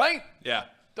 Right? Yeah.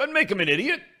 Doesn't make him an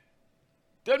idiot.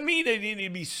 Doesn't mean they need to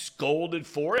be scolded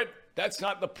for it. That's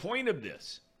not the point of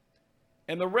this.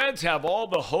 And the Reds have all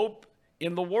the hope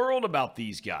in the world about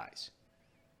these guys.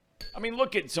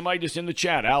 Look at somebody just in the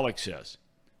chat, Alex says.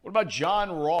 What about John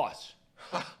Ross?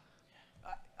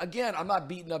 Again, I'm not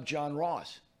beating up John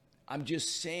Ross. I'm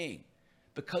just saying,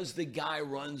 because the guy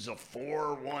runs a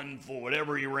 4.14,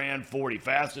 whatever he ran, 40,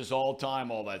 fastest all time,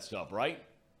 all that stuff, right?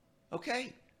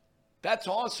 Okay, that's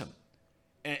awesome.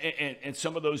 And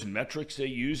some of those metrics they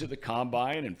use at the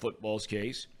combine, in football's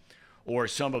case, or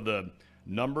some of the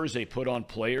numbers they put on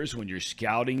players when you're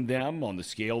scouting them on the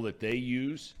scale that they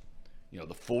use,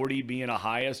 the 40 being a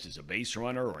highest as a base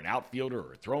runner or an outfielder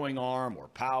or a throwing arm or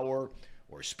power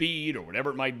or speed or whatever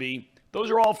it might be, those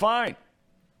are all fine.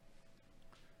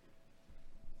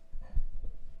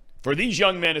 For these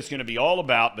young men, it's going to be all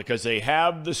about because they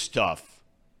have the stuff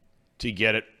to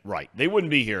get it right. They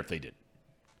wouldn't be here if they didn't.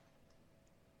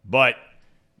 But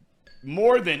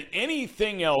more than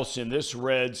anything else in this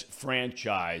Reds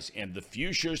franchise and the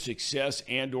future success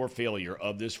and or failure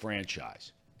of this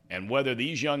franchise, and whether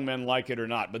these young men like it or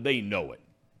not, but they know it,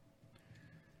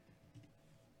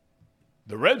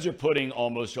 the Reds are putting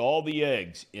almost all the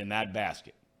eggs in that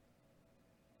basket.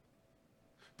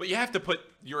 But you have to put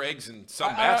your eggs in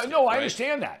some basket. No, I right?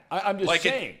 understand that. I'm just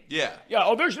saying. Yeah. Yeah.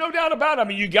 Oh, there's no doubt about it. I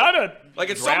mean, you got to.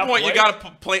 Like at some point, you got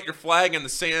to plant your flag in the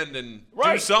sand and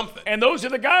do something. And those are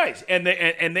the guys. And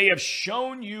they have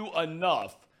shown you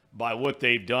enough by what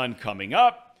they've done coming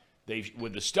up.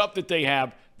 With the stuff that they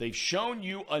have, they've shown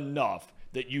you enough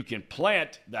that you can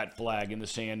plant that flag in the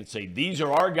sand and say, these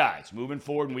are our guys moving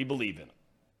forward and we believe in them.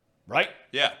 Right?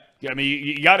 Yeah. I mean,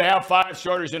 you got to have 5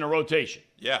 starters in a rotation.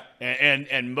 Yeah.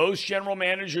 And most general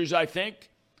managers, I think,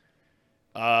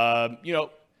 they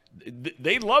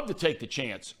love to take the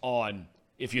chance on,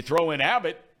 if you throw in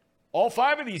Abbott, all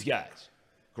 5 of these guys.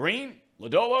 Green,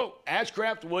 Lodolo,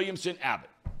 Ashcraft, Williamson, Abbott.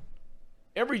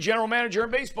 Every general manager in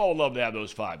baseball would love to have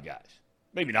those 5 guys.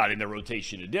 Maybe not in their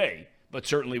rotation today, but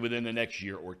certainly within the next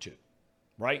year or two.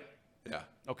 Right? Yeah.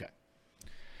 Okay.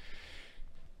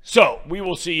 So we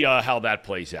will see how that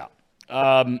plays out.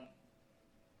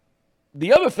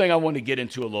 The other thing I wanted to get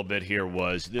into a little bit here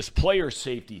was this player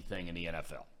safety thing in the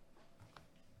NFL.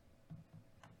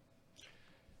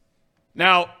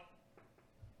 Now,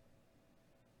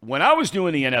 when I was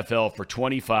doing the NFL for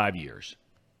 25 years,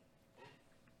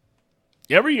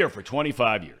 every year for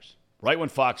 25 years, right when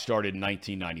Fox started in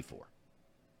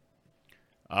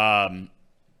 1994,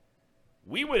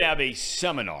 we would have a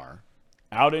seminar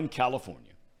out in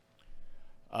California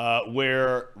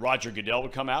where Roger Goodell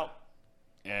would come out,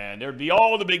 and there'd be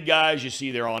all the big guys you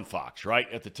see there on Fox,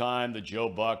 right? At the time, the Joe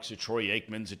Bucks, the Troy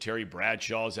Aikmans, the Terry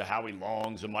Bradshaws, the Howie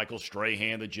Longs, the Michael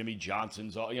Strahan, the Jimmy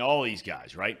Johnsons, all these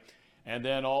guys, right? And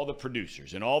then all the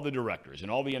producers and all the directors and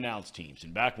all the announce teams.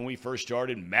 And back when we first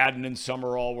started, Madden and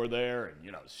Summerall were there, and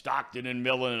Stockton and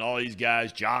Millen and all these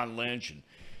guys, John Lynch and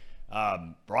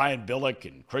Brian Billick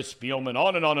and Chris Spielman,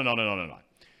 on and on and on and on and on.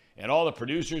 And all the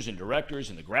producers and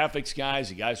directors and the graphics guys,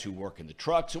 the guys who work in the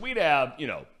truck. So we'd have,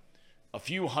 a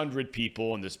few hundred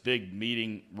people in this big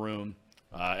meeting room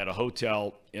at a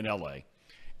hotel in L.A.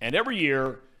 And every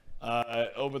year,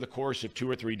 over the course of 2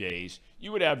 or 3 days,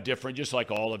 you would have different, just like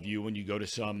all of you, when you go to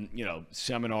some,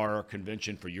 seminar or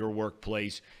convention for your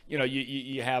workplace,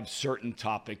 you have certain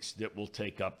topics that will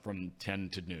take up from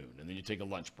 10 to noon. And then you take a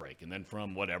lunch break. And then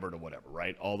from whatever to whatever,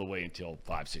 right? All the way until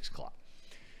 5, 6 o'clock.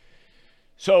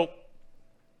 So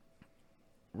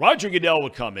Roger Goodell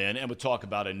would come in and would talk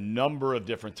about a number of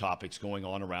different topics going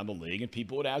on around the league, and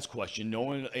people would ask questions. No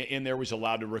one in there was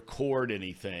allowed to record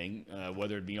anything,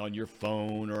 whether it be on your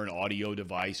phone or an audio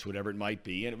device, whatever it might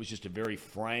be, and it was just a very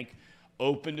frank,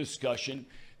 open discussion.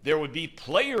 There would be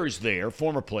players there,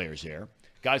 former players there,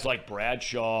 guys like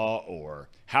Bradshaw or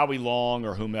Howie Long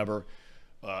or whomever,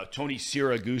 Tony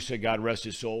Siragusa, God rest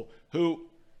his soul, who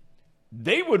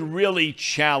they would really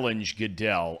challenge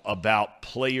Goodell about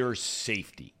player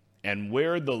safety and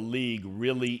where the league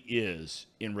really is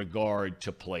in regard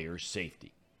to player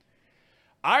safety.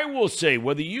 I will say,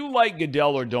 whether you like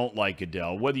Goodell or don't like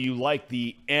Goodell, whether you like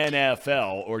the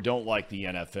NFL or don't like the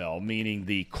NFL, meaning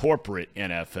the corporate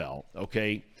NFL,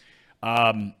 okay,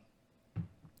 I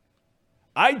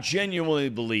genuinely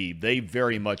believe they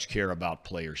very much care about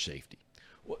player safety.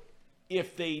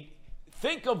 If they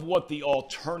think of what the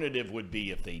alternative would be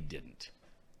if they didn't.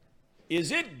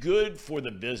 Is it good for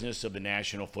the business of the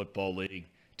National Football League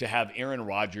to have Aaron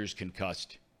Rodgers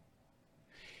concussed?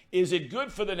 Is it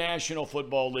good for the National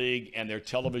Football League and their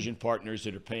television partners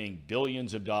that are paying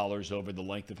billions of dollars over the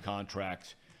length of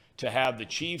contracts to have the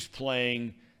Chiefs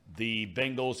playing the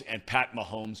Bengals and Pat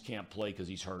Mahomes can't play because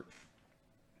he's hurt?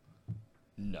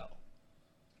 No.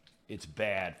 It's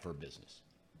bad for business.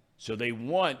 So they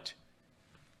want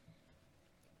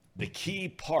the key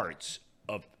parts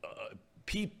of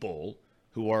people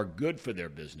who are good for their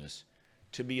business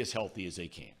to be as healthy as they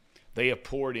can. They have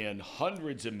poured in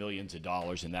hundreds of millions of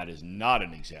dollars, and that is not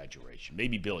an exaggeration,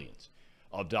 maybe billions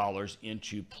of dollars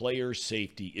into player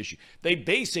safety issues. The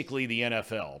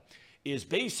NFL is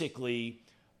basically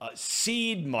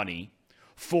seed money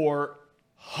for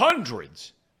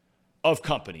hundreds of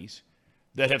companies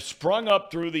that have sprung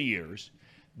up through the years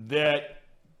that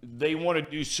they want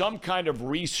to do some kind of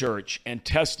research and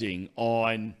testing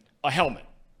on a helmet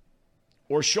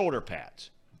or shoulder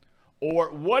pads or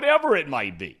whatever it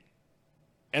might be.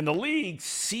 And the league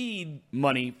seed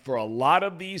money for a lot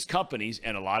of these companies,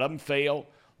 and a lot of them fail.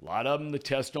 A lot of them, the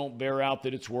tests don't bear out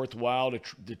that it's worthwhile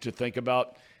to think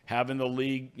about having the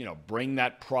league, bring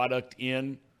that product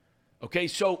in. Okay,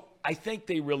 so I think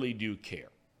they really do care.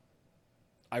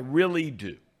 I really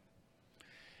do.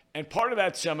 And part of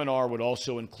that seminar would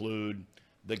also include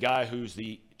the guy who's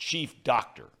the chief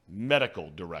doctor,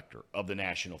 medical director of the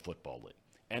National Football League.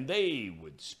 And they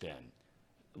would spend,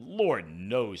 Lord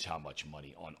knows how much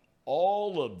money on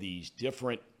all of these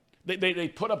different, they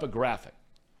put up a graphic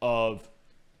of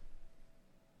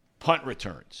punt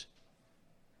returns,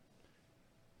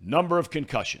 number of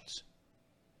concussions,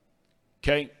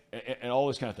 okay, and all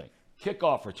this kind of thing.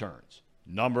 Kickoff returns,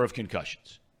 number of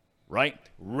concussions, right?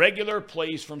 Regular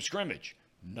plays from scrimmage,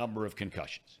 number of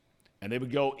concussions. And they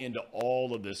would go into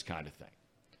all of this kind of thing.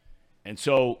 And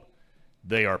so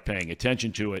they are paying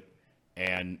attention to it,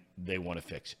 and they want to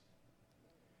fix it.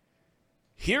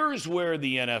 Here's where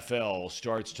the NFL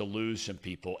starts to lose some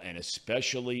people, and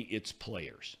especially its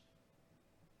players.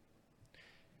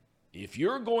 If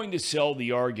you're going to sell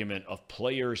the argument of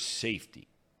player safety,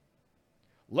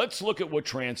 let's look at what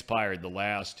transpired the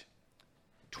last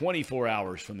 24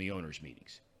 hours from the owners'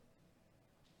 meetings.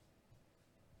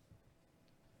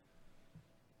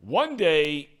 One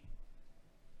day,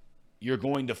 you're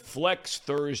going to flex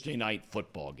Thursday night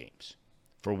football games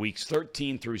for weeks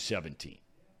 13 through 17.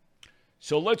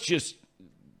 So let's just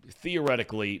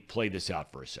theoretically play this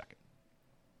out for a second.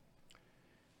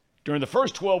 During the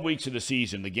first 12 weeks of the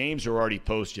season, the games are already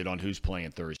posted on who's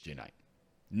playing Thursday night.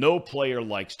 No player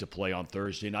likes to play on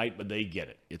Thursday night, but they get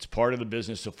it. It's part of the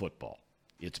business of football.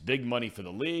 It's big money for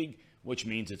the league, which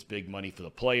means it's big money for the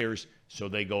players, so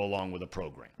they go along with the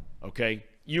program. Okay?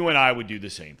 You and I would do the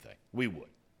same thing. We would.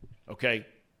 Okay?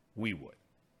 We would.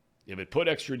 If it put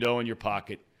extra dough in your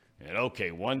pocket, and okay,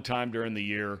 one time during the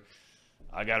year,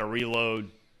 I got to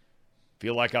reload,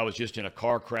 feel like I was just in a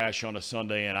car crash on a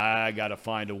Sunday, and I got to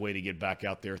find a way to get back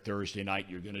out there Thursday night,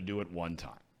 you're going to do it one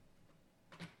time.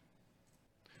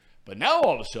 But now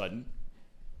all of a sudden,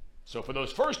 so for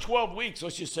those first 12 weeks,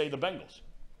 let's just say the Bengals,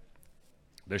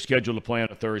 they're scheduled to play on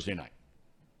a Thursday night,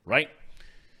 right?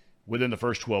 Within the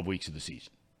first 12 weeks of the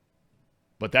season.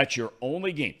 But that's your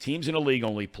only game. Teams in the league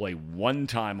only play one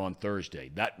time on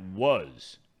Thursday. That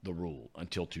was the rule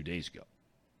until 2 days ago.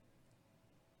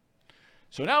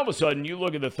 So now all of a sudden, you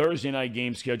look at the Thursday night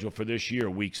game schedule for this year,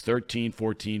 weeks 13,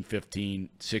 14, 15,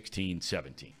 16,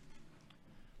 17.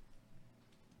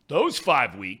 Those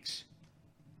 5 weeks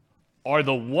are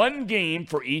the one game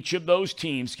for each of those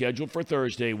teams scheduled for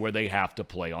Thursday where they have to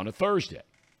play on a Thursday.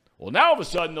 Well, now all of a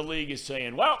sudden, the league is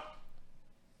saying, well,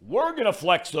 we're going to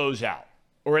flex those out,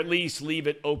 or at least leave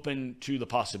it open to the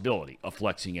possibility of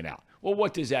flexing it out. Well,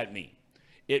 what does that mean?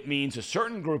 It means a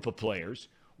certain group of players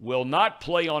will not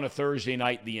play on a Thursday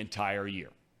night the entire year.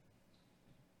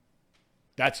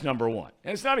 That's number one.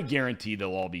 And it's not a guarantee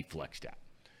they'll all be flexed out.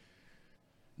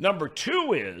 Number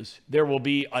two is there will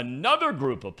be another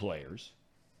group of players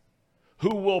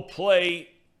who will play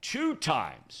 2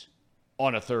 times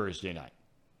on a Thursday night,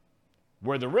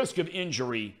 where the risk of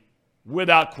injury,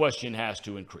 without question, has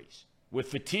to increase. With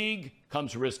fatigue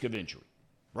comes risk of injury,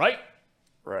 right?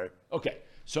 Right. Okay,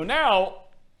 so now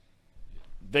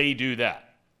they do that.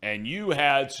 And you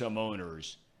had some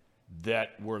owners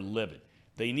that were livid.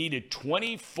 They needed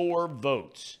 24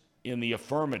 votes in the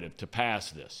affirmative to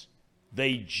pass this.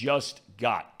 They just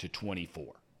got to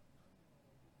 24.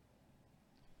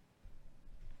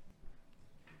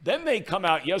 Then they come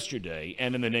out yesterday,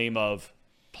 and in the name of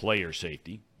player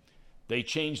safety, they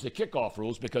changed the kickoff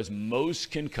rules because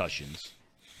most concussions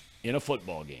in a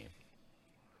football game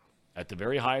at the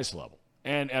very highest level,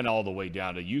 and all the way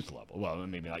down to youth level, well,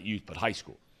 maybe not youth, but high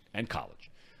school and college,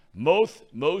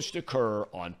 most occur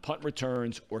on punt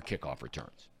returns or kickoff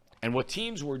returns. And what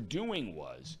teams were doing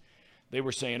was they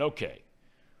were saying, okay,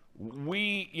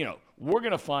 we're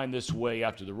going to find this way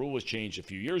after the rule was changed a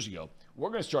few years ago. We're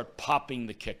going to start popping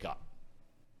the kick up.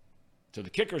 So the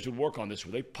kickers would work on this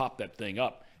where they pop that thing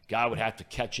up. Guy would have to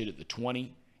catch it at the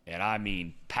 20, and I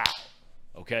mean pow,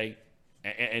 okay?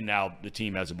 And now the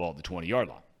team has the ball at the 20-yard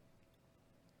line.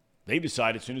 They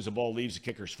decide as soon as the ball leaves the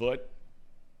kicker's foot,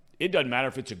 it doesn't matter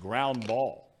if it's a ground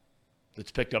ball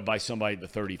that's picked up by somebody at the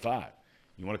 35.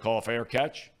 You want to call a fair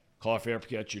catch? Call a fair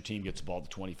catch, your team gets the ball at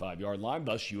the 25-yard line.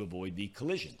 Thus, you avoid the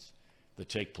collisions that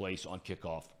take place on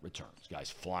kickoff returns. Guys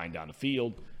flying down the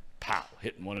field, pow,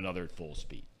 hitting one another at full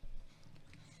speed.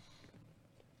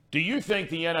 Do you think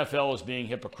the NFL is being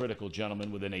hypocritical,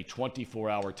 gentlemen, within a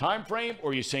 24-hour time frame, or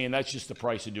are you saying that's just the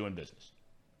price of doing business?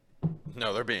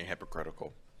 No, they're being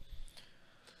hypocritical.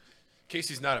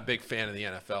 Casey's not a big fan of the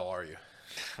NFL, are you?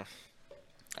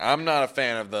 I'm not a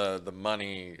fan of the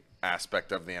money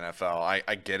aspect of the NFL.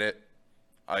 I get it.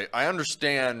 I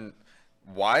understand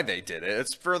why they did it.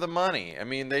 It's for the money. I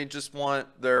mean, they just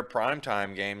want their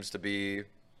primetime games to be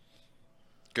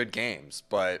good games.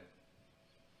 But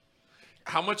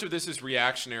how much of this is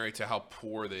reactionary to how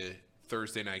poor the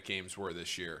Thursday night games were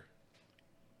this year?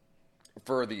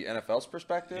 For the NFL's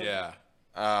perspective? Yeah.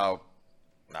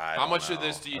 How much of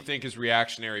this do you think is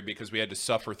reactionary because we had to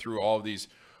suffer through all of these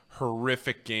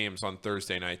horrific games on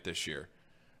Thursday night this year?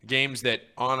 Games that,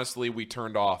 honestly, we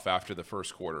turned off after the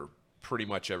first quarter pretty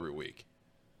much every week.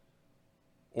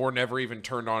 Or never even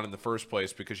turned on in the first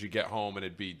place because you get home and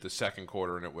it'd be the second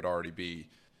quarter and it would already be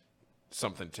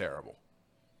something terrible.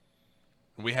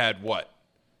 And we had,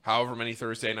 however many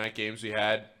Thursday night games we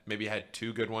had, maybe had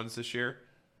 2 good ones this year?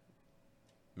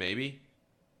 Maybe?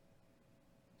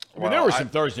 I mean, there were some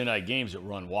Thursday night games that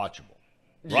were unwatchable,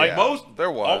 right? Yeah,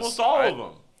 there was. Almost all of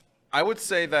them. I would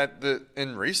say that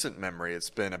in recent memory, it's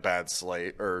been a bad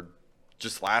slate, or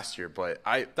just last year. But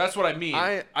that's what I mean.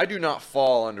 I do not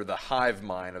fall under the hive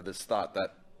mind of this thought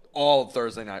that all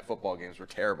Thursday night football games were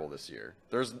terrible this year.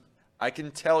 I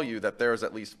can tell you that there's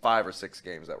at least 5 or 6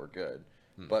 games that were good,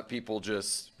 but people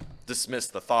just dismiss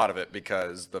the thought of it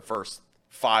because the first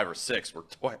 5 or 6 were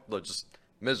just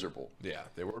miserable. Yeah,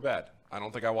 they were bad. I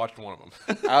don't think I watched one of them.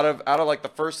 out of like the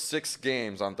first 6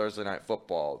 games on Thursday Night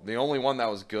Football, the only one that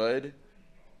was good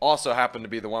also happened to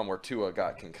be the one where Tua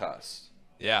got concussed.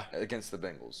 Yeah. Against the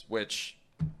Bengals, which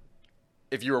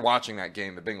if you were watching that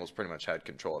game, the Bengals pretty much had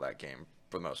control of that game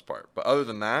for the most part. But other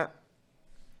than that,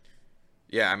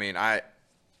 yeah, I mean, I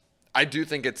do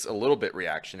think it's a little bit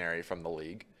reactionary from the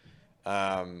league.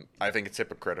 I think it's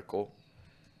hypocritical.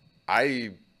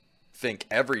 I think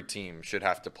every team should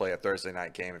have to play a Thursday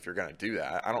night game if you're going to do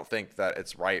that. I don't think that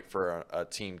it's right for a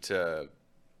team to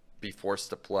be forced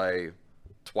to play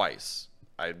twice.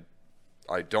 I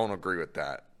don't agree with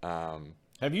that.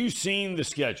 Have you seen the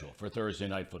schedule for Thursday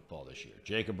night football this year?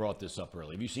 Jacob brought this up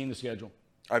early. Have you seen the schedule?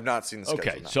 I've not seen the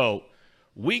schedule. Okay, so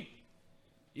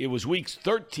it was weeks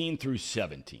 13 through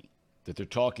 17 that they're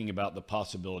talking about the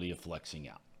possibility of flexing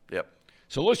out. Yep.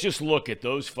 So let's just look at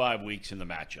those 5 weeks in the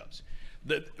matchups.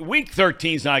 The week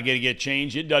 13 is not going to get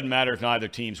changed. It doesn't matter if neither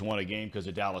team's won a game because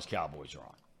the Dallas Cowboys are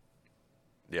on.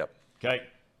 Yep. Okay?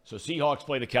 So Seahawks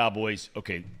play the Cowboys.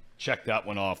 Okay, check that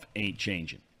one off. Ain't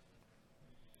changing.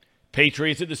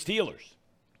 Patriots at the Steelers.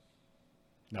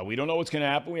 Now, we don't know what's going to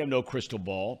happen. We have no crystal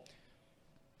ball.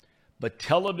 But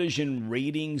television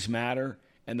ratings matter,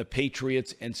 and the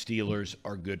Patriots and Steelers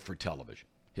are good for television,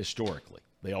 historically.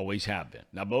 They always have been.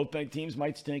 Now, both teams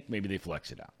might stink. Maybe they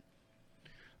flex it out.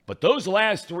 But those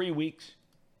last 3 weeks,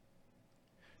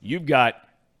 you've got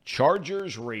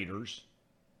Chargers, Raiders,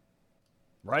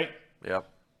 right? Yep.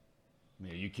 I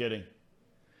mean, are you kidding?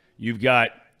 You've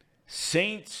got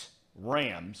Saints,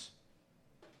 Rams.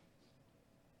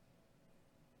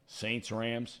 Saints,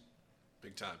 Rams.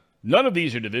 Big time. None of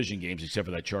these are division games except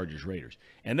for that Chargers, Raiders.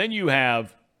 And then you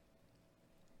have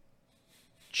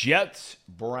Jets,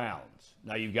 Browns.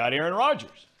 Now you've got Aaron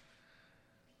Rodgers.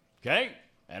 Okay?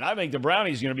 And I think the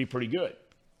Brownies are going to be pretty good.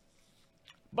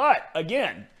 But,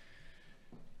 again,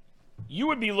 you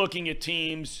would be looking at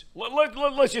teams,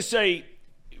 let's just say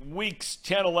weeks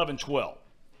 10, 11, 12.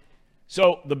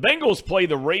 So the Bengals play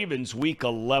the Ravens week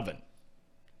 11.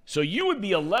 So you would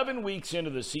be 11 weeks into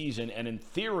the season, and in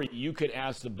theory, you could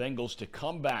ask the Bengals to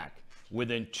come back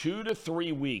within 2 to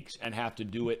 3 weeks and have to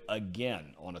do it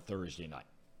again on a Thursday night.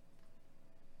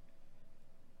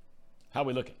 How are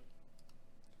we looking?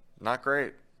 Not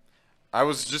great. I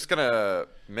was just going to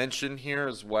mention here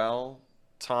as well,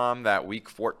 Tom, that week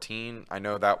 14, I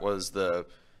know that was the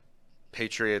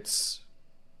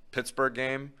Patriots-Pittsburgh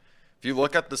game. If you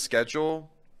look at the schedule,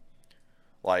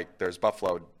 like there's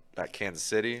Buffalo at Kansas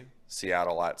City,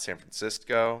 Seattle at San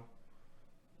Francisco.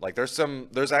 Like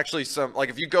there's actually some, like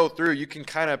if you go through, you can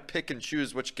kind of pick and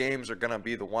choose which games are going to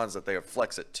be the ones that they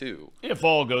flex it to. If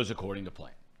all goes according to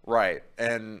plan. Right.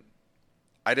 And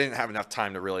I didn't have enough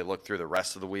time to really look through the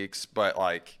rest of the weeks, but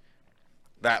like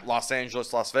that Los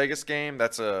Angeles-Las Vegas game,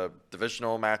 that's a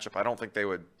divisional matchup. I don't think they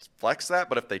would flex that,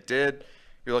 but if they did,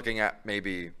 you're looking at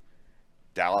maybe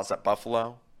Dallas at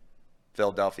Buffalo,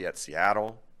 Philadelphia at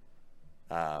Seattle.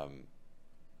 I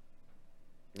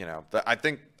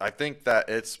think that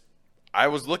it's. I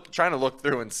was trying to look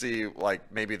through and see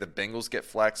like maybe the Bengals get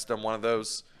flexed on one of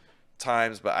those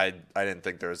times, but I didn't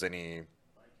think there was any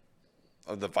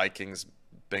of the Vikings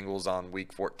Bengals on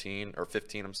week 14 or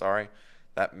 15. I'm sorry.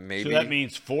 That maybe. So that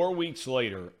means 4 weeks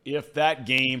later, if that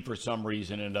game for some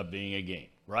reason ended up being a game,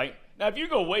 right? Now, if you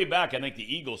go way back, I think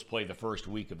the Eagles play the first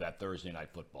week of that Thursday night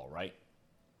football, right?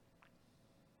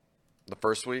 The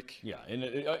first week? Yeah,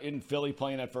 in Philly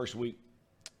playing that first week.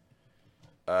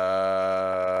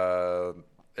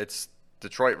 It's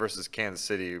Detroit versus Kansas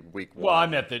City week 1. Well, I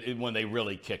meant that when they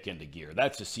really kick into gear.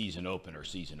 That's a season opener.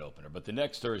 But the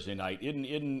next Thursday night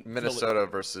in Minnesota Philly,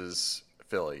 versus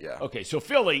Philly, yeah. Okay, so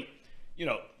Philly, you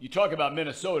talk about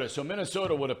Minnesota. So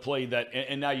Minnesota would have played that,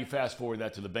 and now you fast forward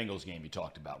that to the Bengals game you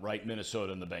talked about, right?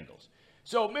 Minnesota and the Bengals.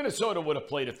 So Minnesota would have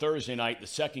played a Thursday night, the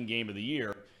second game of the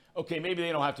year. Okay, maybe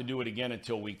they don't have to do it again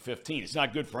until week 15. It's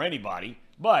not good for anybody,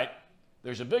 but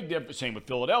there's a big difference. Same with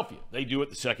Philadelphia. They do it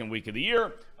the second week of the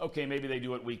year. Okay, maybe they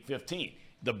do it week 15.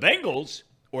 The Bengals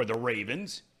or the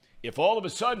Ravens, if all of a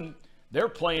sudden they're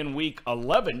playing week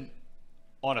 11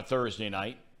 on a Thursday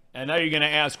night, and now you're going to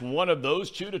ask one of those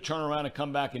two to turn around and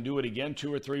come back and do it again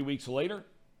 2 or 3 weeks later?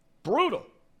 Brutal.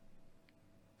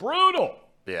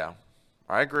 Yeah,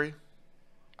 I agree.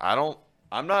 I'm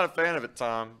not a fan of it,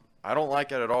 Tom. I don't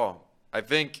like it at all. I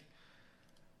think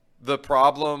the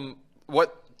problem,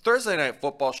 what Thursday Night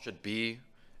Football should be,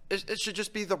 it should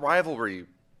just be the rivalry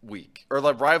week or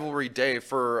the rivalry day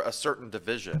for a certain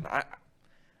division.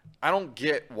 I don't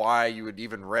get why you would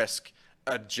even risk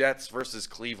a Jets versus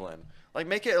Cleveland. Like,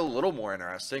 make it a little more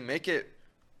interesting. Make it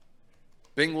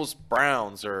Bengals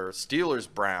Browns or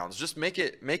Steelers Browns. Just make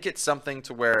it something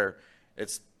to where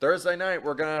it's Thursday night.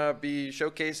 We're gonna be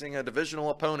showcasing a divisional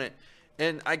opponent,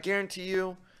 and I guarantee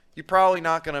you're probably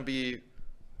not gonna be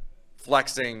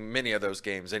flexing many of those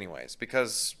games anyways,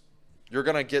 because you're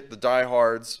going to get the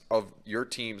diehards of your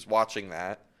teams watching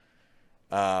that.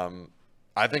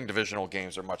 I think divisional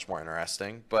games are much more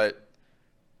interesting, but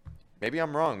maybe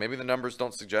I'm wrong. Maybe the numbers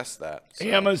don't suggest that. So.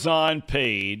 Amazon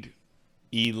paid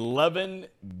 $11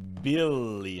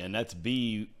 billion, that's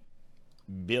billion,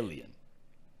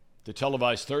 to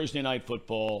televise Thursday Night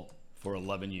Football for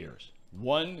 11 years.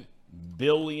 $1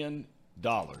 billion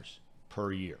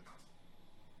per year.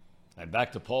 And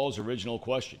back to Paul's original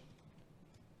question.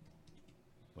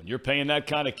 When you're paying that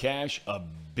kind of cash, $1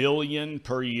 billion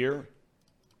per year,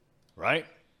 right?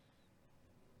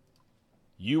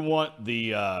 You want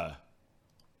the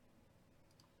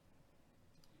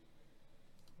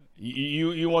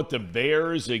you want the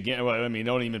Bears again. Well, I mean,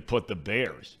 don't even put the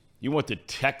Bears. You want the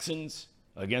Texans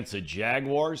against the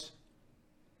Jaguars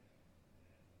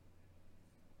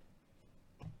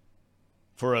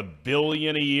for $1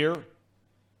 billion a year?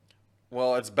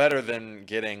 Well, it's better than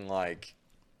getting like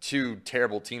two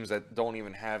terrible teams that don't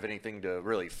even have anything to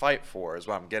really fight for, is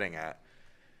what I'm getting at.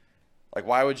 Like,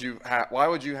 why would you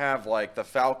have like the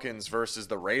Falcons versus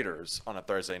the Raiders on a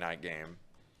Thursday night game,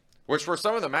 which were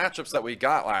some of the matchups that we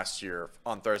got last year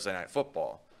on Thursday Night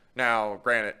Football. Now,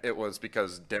 granted, it was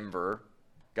because Denver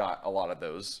got a lot of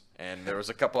those, and there was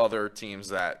a couple other teams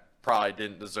that probably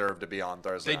didn't deserve to be on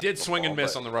Thursday. They did swing and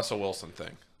miss on the Russell Wilson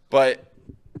thing. But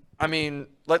I mean,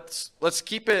 let's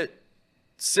keep it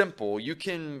simple. You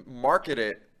can market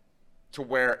it to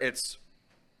where it's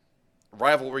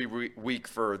rivalry week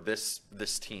for this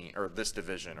team or this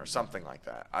division or something like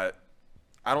that. I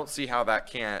don't see how that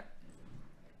can't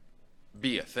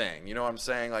be a thing. You know what I'm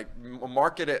saying? Like,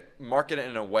 market it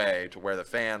in a way to where the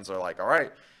fans are like, all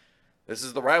right, this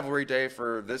is the rivalry day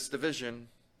for this division.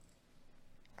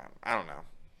 I don't know.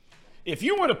 If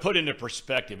you want to put into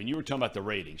perspective, and you were talking about the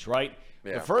ratings, right?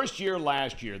 Yeah. The first year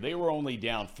last year, they were only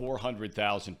down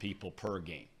 400,000 people per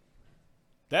game.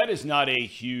 That is not a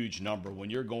huge number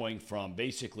when you're going from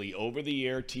basically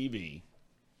over-the-air TV,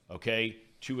 okay,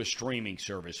 to a streaming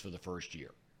service for the first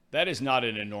year. That is not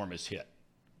an enormous hit.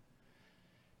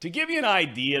 To give you an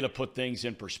idea to put things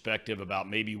in perspective about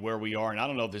maybe where we are, and I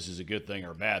don't know if this is a good thing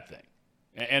or a bad thing.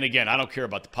 And again, I don't care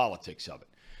about the politics of it.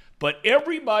 But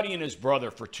everybody and his brother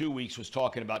for 2 weeks was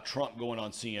talking about Trump going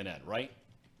on CNN, right?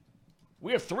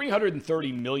 We have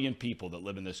 330 million people that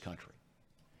live in this country.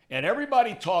 And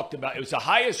everybody talked about, it was the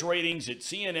highest ratings that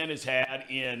CNN has had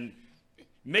in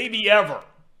maybe ever,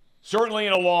 certainly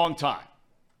in a long time.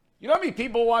 You know how many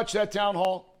people watch that town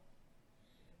hall?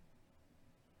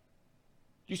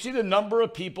 Do you see the number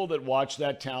of people that watch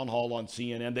that town hall on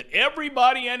CNN? That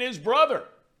everybody and his brother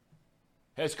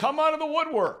has come out of the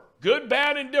woodwork, good,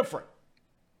 bad, and different.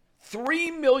 3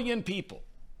 million people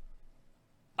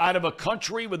out of a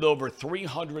country with over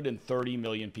 330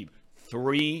 million people.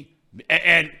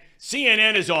 And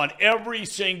CNN is on every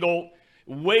single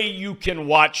way you can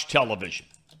watch television.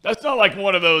 That's not like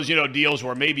one of those, deals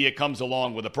where maybe it comes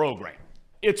along with a program.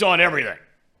 It's on everything.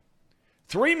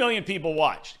 3 million people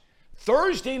watched.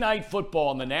 Thursday Night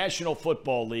Football in the National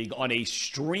Football League on a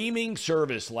streaming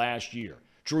service last year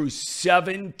drew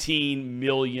 17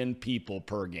 million people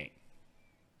per game.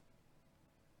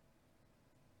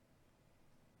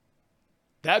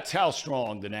 That's how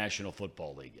strong the National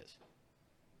Football League is.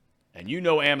 And you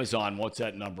know Amazon wants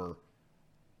that number.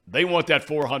 They want that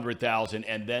 $400,000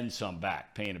 and then some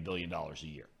back, paying $1 billion a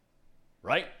year.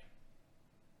 Right?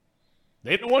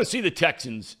 They don't want to see the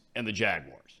Texans and the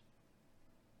Jaguars.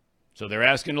 So they're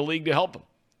asking the league to help them.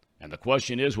 And the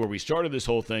question is, where we started this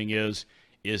whole thing is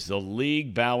the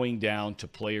league bowing down to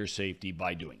player safety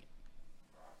by doing it?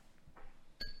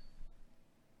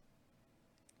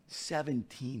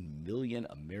 17 million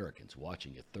Americans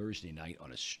watching a Thursday night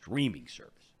on a streaming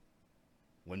service.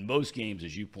 When most games,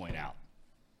 as you point out,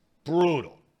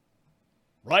 brutal.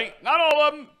 Right? Not all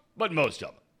of them, but most of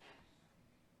them.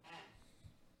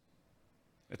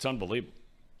 It's unbelievable.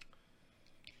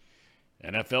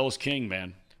 NFL's king,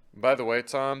 man. By the way,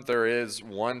 Tom, there is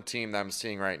one team that I'm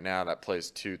seeing right now that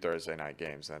plays 2 Thursday night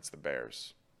games, and that's the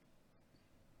Bears.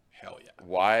 Hell yeah.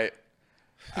 Why?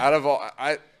 Out of all,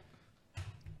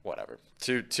 whatever.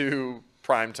 Two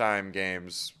primetime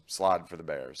games slotted for the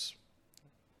Bears.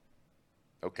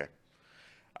 Okay.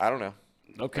 I don't know.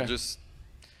 Okay. Look,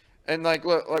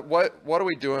 what are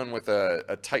we doing with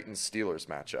a Titans-Steelers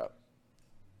matchup?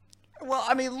 Well,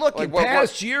 I mean, look, in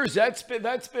past years, that's been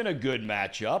a good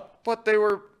matchup. But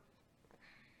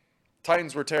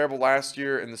Titans were terrible last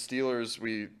year, and the Steelers,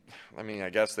 I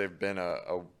guess they've been a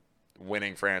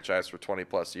winning franchise for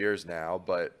 20-plus years now,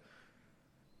 but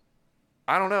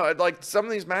I don't know. Like, some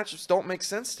of these matchups don't make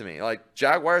sense to me. Like,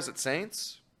 Jaguars at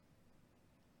Saints?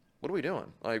 What are we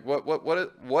doing? Like,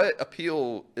 what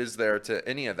appeal is there to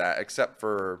any of that except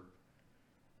for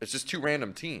it's just 2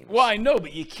 random teams? Well, I know,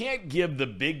 but you can't give the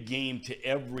big game to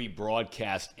every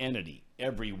broadcast entity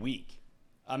every week.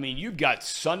 I mean, you've got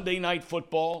Sunday Night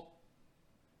Football.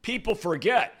 People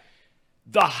forget.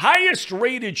 The highest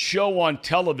rated show on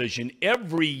television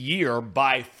every year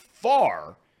by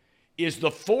far is the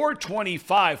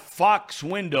 425 Fox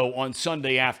window on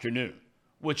Sunday afternoon,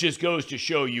 which just goes to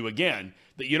show you again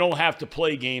that you don't have to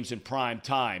play games in prime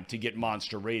time to get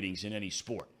monster ratings in any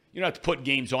sport. You don't have to put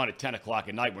games on at 10 o'clock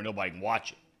at night where nobody can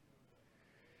watch it.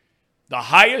 The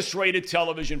highest rated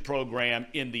television program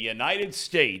in the United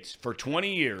States for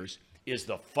 20 years is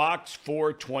the Fox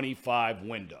 425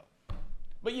 window.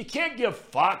 But you can't give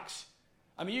Fox,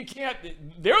 you can't,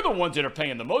 they're the ones that are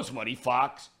paying the most money,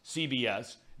 Fox,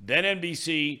 CBS, then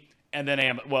NBC, and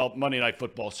then, Monday Night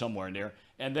Football somewhere in there,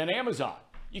 and then Amazon.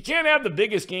 You can't have the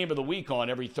biggest game of the week on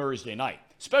every Thursday night,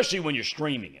 especially when you're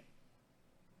streaming it.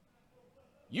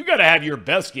 You got to have your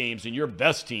best games and your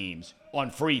best teams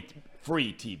on free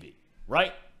TV,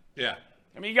 right? Yeah.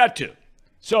 You got to.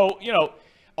 So,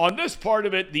 on this part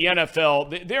of it, the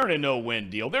NFL, they're in a no-win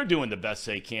deal. They're doing the best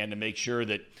they can to make sure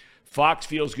that Fox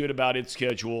feels good about its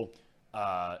schedule,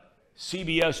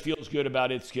 CBS feels good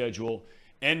about its schedule,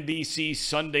 NBC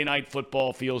Sunday Night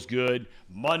Football feels good.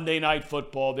 Monday Night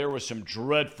Football, there were some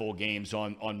dreadful games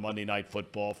on Monday Night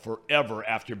Football forever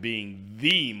after being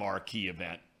the marquee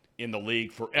event in the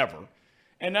league forever.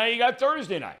 And now you got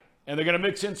Thursday night. And they're going to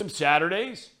mix in some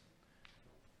Saturdays,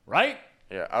 right?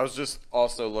 Yeah, I was just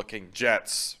also looking.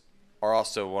 Jets are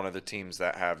also one of the teams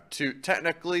that have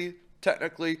technically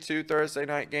 2 Thursday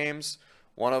night games.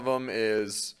 One of them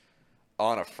is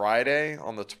on a Friday,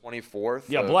 on the 24th.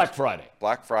 Yeah, Black Friday.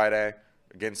 Black Friday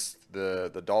against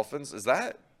the Dolphins. Is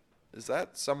that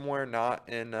somewhere not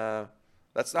in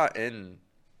that's not in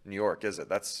New York, is it?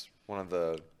 That's one of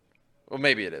the, well,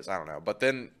 maybe it is. I don't know. But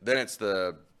then it's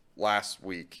the last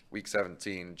week, week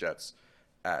 17, Jets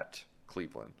at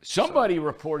Cleveland. Somebody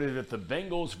reported that the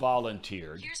Bengals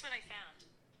volunteered Here's what I found.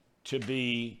 to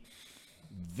be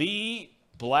the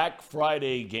Black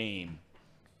Friday game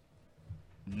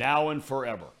now and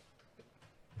forever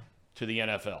to the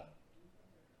NFL.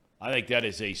 I think that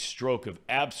is a stroke of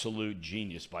absolute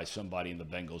genius by somebody in the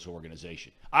Bengals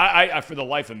organization. I for the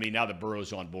life of me, now that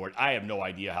Burrow's on board, I have no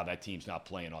idea how that team's not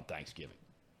playing on Thanksgiving.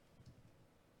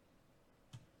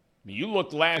 You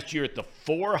looked last year at the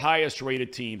 4 highest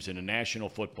rated teams in the National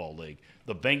Football League.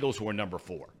 The Bengals were number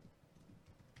 4.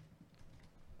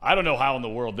 I don't know how in the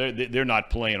world they're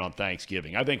not playing on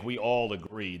Thanksgiving. I think we all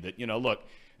agree that, look,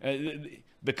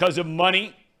 because of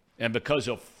money and because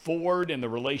of Ford and the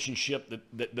relationship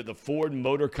that the Ford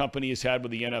Motor Company has had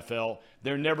with the NFL,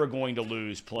 they're never going to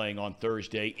lose playing on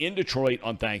Thursday in Detroit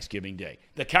on Thanksgiving Day.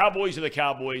 The Cowboys are the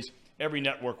Cowboys. Every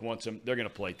network wants them. They're going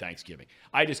to play Thanksgiving.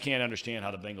 I just can't understand how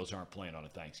the Bengals aren't playing on a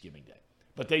Thanksgiving Day.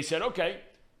 But they said, okay,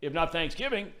 if not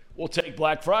Thanksgiving, we'll take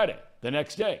Black Friday the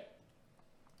next day.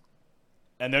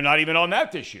 And they're not even on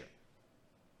that this year.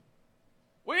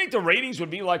 What do you think the ratings would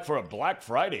be like for a Black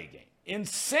Friday game?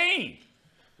 Insane,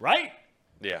 right?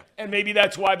 Yeah. And maybe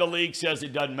that's why the league says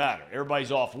it doesn't matter.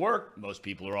 Everybody's off work. Most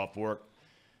people are off work.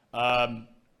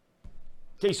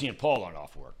 Casey and Paul aren't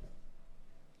off work.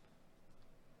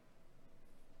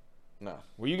 No.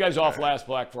 Were you guys off last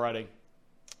Black Friday?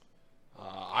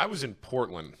 I was in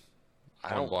Portland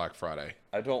on Black Friday.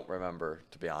 I don't remember,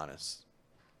 to be honest.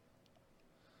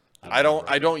 I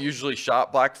don't usually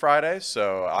shop Black Friday,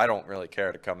 so I don't really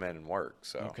care to come in and work.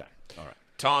 So Okay. All right.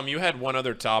 Tom, you had one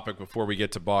other topic before we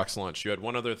get to box lunch. You had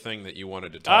one other thing that you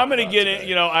wanted to talk I'm going about to get today.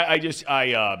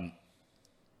 in.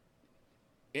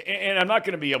 And I'm not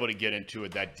going to be able to get into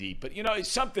it that deep, but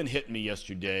something hit me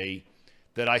yesterday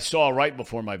that I saw right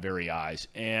before my very eyes,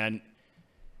 and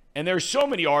there's so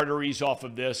many arteries off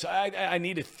of this. I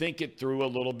need to think it through a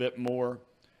little bit more.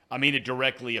 I mean, it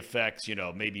directly affects,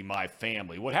 maybe my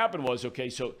family. What happened was,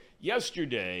 so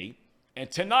yesterday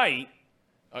and tonight,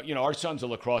 our son's a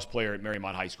lacrosse player at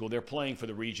Marymount High School. They're playing for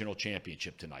the regional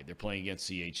championship tonight. They're playing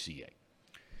against CHCA.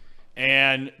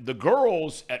 And the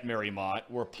girls at Marymount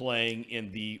were playing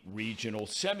in the regional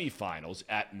semifinals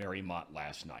at Marymount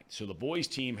last night. So the boys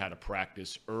team had a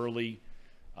practice early,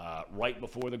 right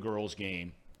before the girls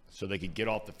game, so they could get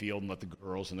off the field and let the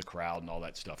girls and the crowd and all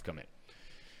that stuff come in.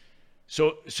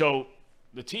 So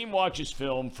the team watches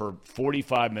film for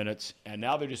 45 minutes, and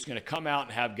now they're just going to come out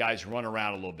and have guys run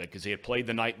around a little bit because they had played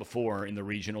the night before in the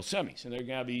regional semis. And they're going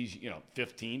to have these,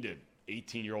 15 to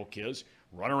 18-year-old kids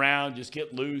run around, just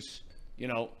get loose,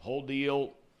 whole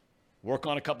deal, work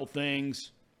on a couple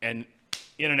things, and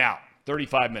in and out,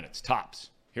 35 minutes, tops.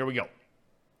 Here we go.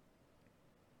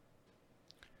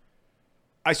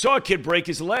 I saw a kid break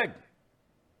his leg.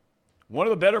 One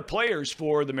of the better players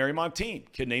for the Marymount team,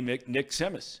 kid named Nick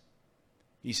Simmons.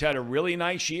 He's had a really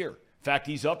nice year. In fact,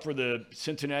 he's up for the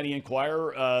Cincinnati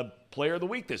Enquirer Player of the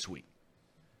Week this week.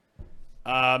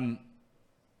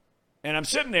 And I'm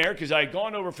sitting there because I had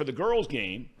gone over for the girls'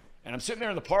 game, and I'm sitting there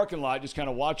in the parking lot just kind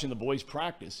of watching the boys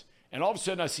practice, and all of a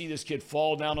sudden I see this kid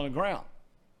fall down on the ground.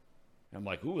 And I'm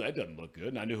like, ooh, that doesn't look good.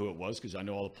 And I knew who it was because I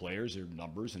know all the players, their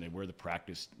numbers, and they wear the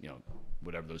practice,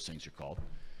 whatever those things are called.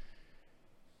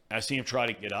 And I see him try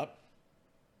to get up,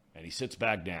 and he sits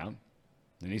back down,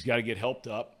 and he's got to get helped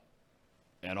up,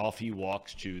 and off he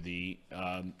walks to the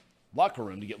locker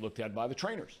room to get looked at by the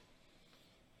trainers.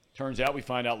 Turns out, we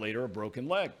find out later, a broken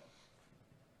leg.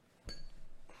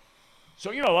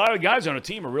 So, a lot of the guys on the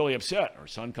team are really upset. Our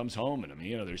son comes home, and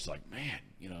they're just like, man,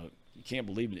 you can't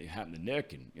believe it happened to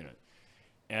Nick,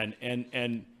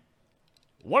 and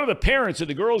one of the parents at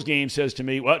the girls' game says to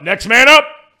me, well, next man up.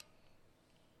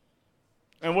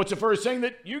 And what's the first thing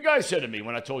that you guys said to me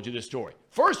when I told you this story?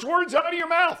 First words out of your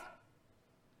mouth,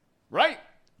 right?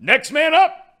 Next man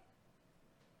up.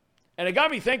 And it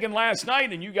got me thinking last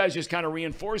night, and you guys just kind of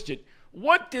reinforced it.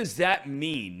 What does that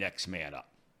mean, next man up?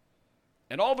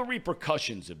 And all the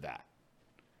repercussions of that.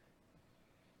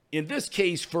 In this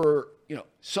case, for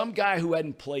some guy who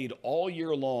hadn't played all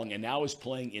year long and now is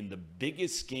playing in the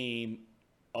biggest game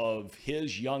of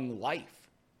his young life,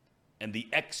 and the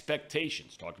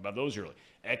expectations, talked about those earlier,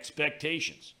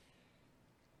 expectations.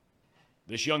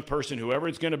 This young person, whoever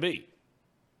it's going to be,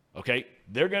 okay,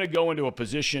 they're going to go into a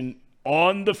position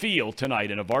on the field tonight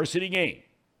in a varsity game.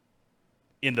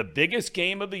 In the biggest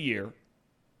game of the year,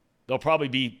 there'll probably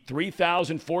be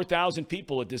 3,000, 4,000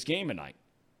 people at this game tonight.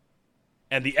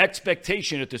 And the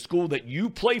expectation at the school that you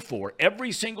play for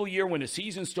every single year when the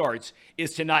season starts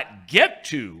is to not get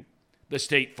to the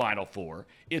state Final Four.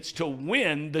 It's to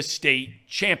win the state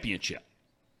championship.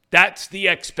 That's the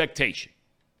expectation.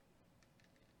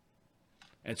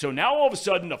 And so now all of a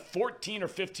sudden a 14 or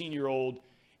 15-year-old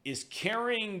is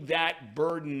carrying that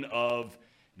burden of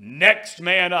next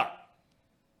man up.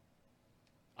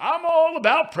 I'm all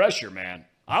about pressure, man.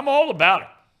 I'm all about it.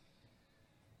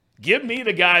 Give me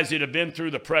the guys that have been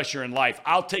through the pressure in life.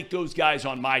 I'll take those guys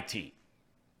on my team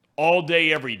all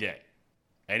day, every day.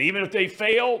 And even if they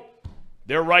fail,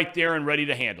 they're right there and ready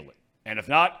to handle it. And if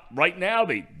not, right now,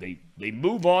 they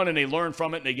move on and they learn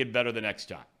from it and they get better the next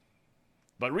time.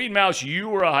 But Reed Mouse, you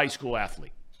were a high school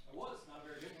athlete. I was. Not a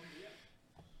very good one, yeah.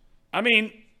 I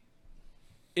mean,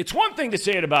 it's one thing to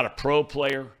say it about a pro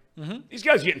player. Mm-hmm. These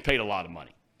guys are getting paid a lot of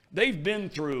money. They've been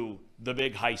through the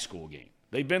big high school game.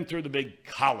 They've been through the big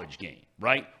college game,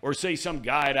 right? Or say some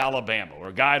guy at Alabama or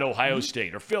a guy at Ohio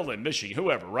State or Philly, Michigan,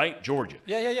 whoever, right? Georgia.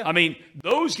 Yeah. I mean,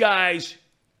 those guys,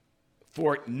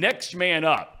 for next man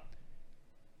up,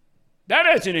 that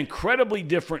has an incredibly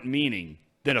different meaning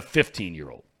than a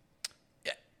 15-year-old.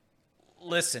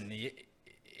 Listen,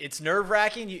 it's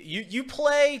nerve-wracking. You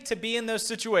play to be in those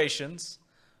situations,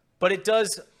 but it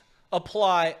does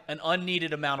apply an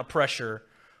unneeded amount of pressure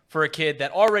for a kid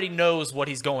that already knows what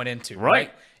he's going into,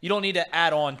 right? You don't need to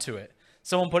add on to it.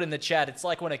 Someone put in the chat, it's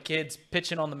like when a kid's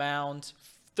pitching on the mound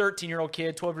 13-year-old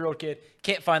kid, 12-year-old kid,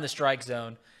 can't find the strike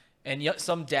zone. And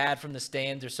some dad from the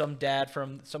stands or some dad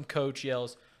from some coach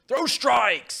yells, "Throw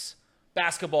strikes!"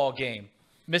 Basketball game.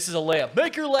 Misses a layup.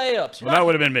 Make your layups. Well, that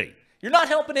would have been me. You're not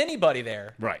helping anybody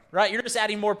there. Right. Right? You're just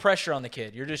adding more pressure on the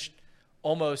kid. You're just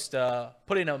almost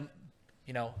putting a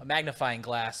magnifying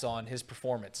glass on his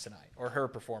performance tonight or her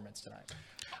performance tonight.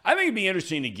 I think it'd be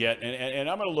interesting to get, and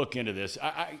I'm going to look into this,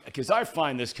 because I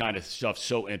find this kind of stuff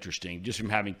so interesting, just from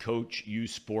having coach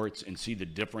use sports and see the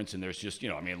difference. And there's just,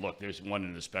 look, there's one end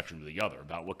of the spectrum to the other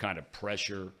about what kind of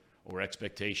pressure or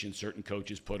expectations certain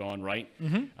coaches put on, right?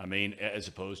 Mm-hmm. I mean, as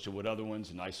opposed to what other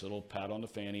ones, a nice little pat on the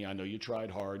fanny. I know you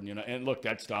tried hard, and look,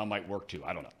 that style might work too.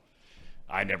 I don't know.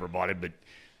 I never bought it, but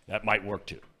that might work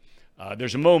too.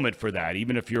 There's a moment for that.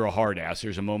 Even if you're a hard ass,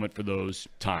 there's a moment for those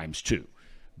times too.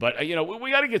 But,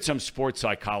 we got to get some sports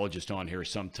psychologist on here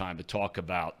sometime to talk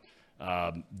about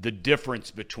the difference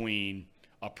between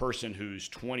a person who's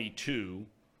 22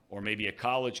 or maybe a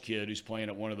college kid who's playing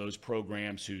at one of those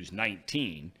programs who's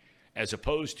 19 as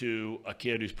opposed to a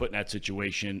kid who's put in that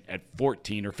situation at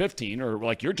 14 or 15 or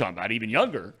like you're talking about, even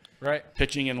younger, right?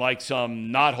 Pitching in like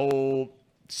some not-whole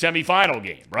semifinal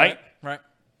game, right? Right.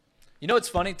 You know what's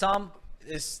funny, Tom?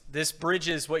 This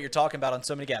bridges what you're talking about on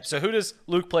so many gaps. So who does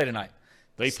Luke play tonight?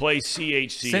 They play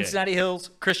CHCA. Cincinnati Hills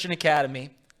Christian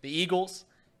Academy, the Eagles,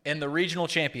 in the regional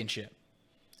championship.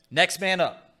 Next man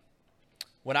up.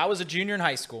 When I was a junior in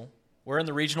high school, we're in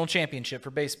the regional championship for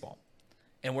baseball,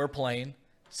 and we're playing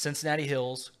Cincinnati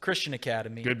Hills Christian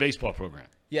Academy. Good baseball program.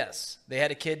 Yes. They had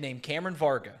a kid named Cameron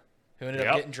Varga who ended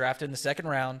up getting drafted in the second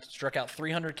round, struck out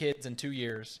 300 kids in 2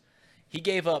 years. He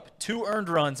gave up 2 earned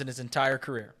runs in his entire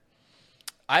career.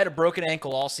 I had a broken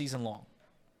ankle all season long.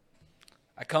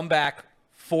 I come back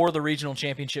for the regional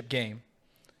championship game,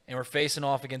 and we're facing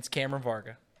off against Cameron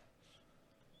Varga.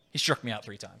 He struck me out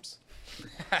 3 times.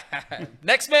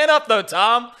 Next man up, though,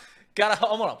 Tom. Got a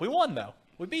home run. We won, though.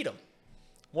 We beat him.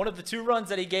 One of the 2 runs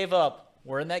that he gave up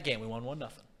were in that game. We won 1-0.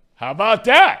 How about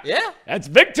that? Yeah. That's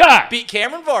big time. Beat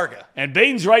Cameron Varga. And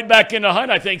Baden's right back in the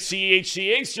hunt. I think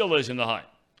CHCA still is in the hunt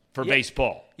for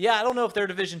baseball. Yeah, I don't know if they're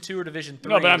Division II or Division III.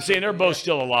 No, but I'm saying they're both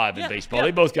still alive in baseball. Yeah.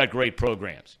 They both got great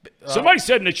programs. Somebody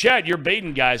said in the chat, your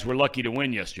Baden guys were lucky to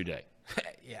win yesterday.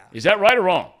 Yeah. Is that right or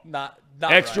wrong? Not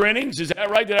Extra right. innings? Is that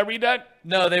right? Did I read that?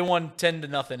 No, they won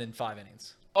 10-0 in 5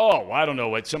 innings. Oh, I don't know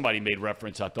what somebody made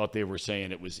reference. I thought they were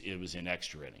saying it was in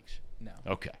extra innings. No.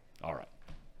 Okay. All right.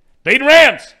 Baden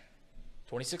Rams.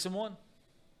 26-1.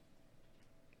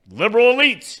 Liberal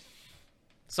elites.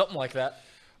 Something like that.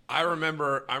 I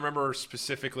remember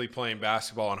specifically playing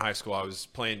basketball in high school. I was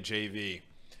playing JV,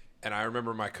 and I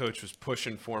remember my coach was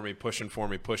pushing for me,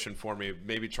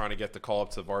 maybe trying to get the call up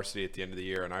to the varsity at the end of the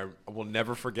year. And I will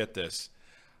never forget this.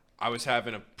 I was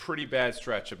having a pretty bad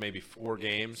stretch of maybe 4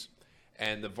 games,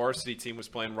 and the varsity team was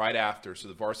playing right after. So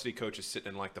the varsity coach is sitting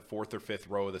in like the 4th or 5th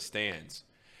row of the stands.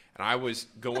 And I was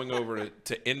going over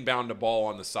to inbound the ball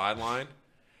on the sideline.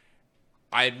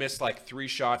 I had missed like 3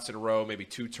 shots in a row, maybe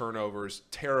 2 turnovers.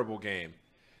 Terrible game.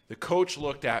 The coach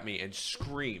looked at me and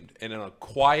screamed, and in a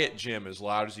quiet gym as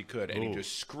loud as he could, and he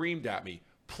just screamed at me,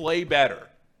 "Play better."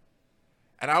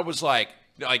 And I was like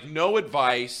no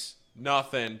advice,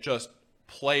 nothing, just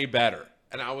play better.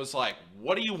 And I was like,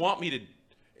 what do you want me to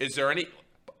 – is there any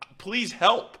 – please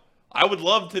help. I would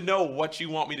love to know what you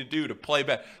want me to do to play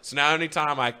better. So now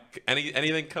anytime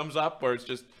anything comes up where it's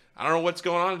just – I don't know what's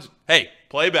going on. Just, hey,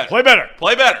 play better. Play better.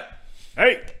 Play better.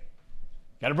 Hey,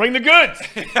 got to bring the goods.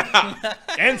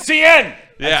 NCN.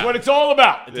 That's what it's all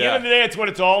about. At the end of the day, it's what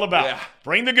it's all about. Yeah.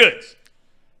 Bring the goods.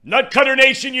 Nutcutter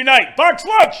Nation unite. Box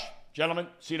lunch. Gentlemen,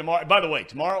 see you tomorrow. By the way,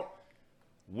 tomorrow,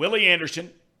 Willie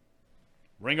Anderson,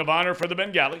 Ring of Honor for the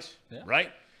Bengalis,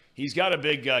 right? He's got a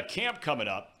big camp coming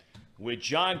up with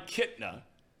John Kitna,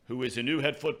 who is a new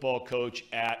head football coach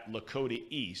at Lakota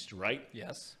East, right?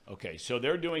 Yes. Okay, so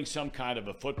they're doing some kind of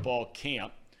a football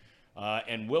camp,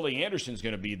 and Willie Anderson's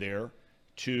going to be there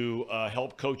to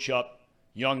help coach up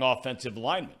young offensive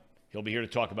linemen. He'll be here to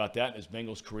talk about that in his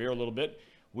Bengals career a little bit.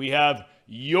 We have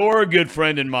your good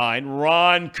friend and mine,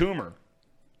 Ron Coomer.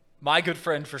 My good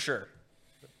friend for sure.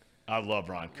 I love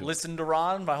Ron Coomer. Listened to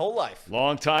Ron my whole life.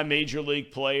 Longtime Major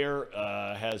League player,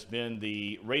 has been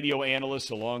the radio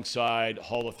analyst alongside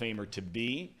Hall of Famer to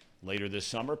be later this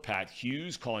summer, Pat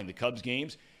Hughes, calling the Cubs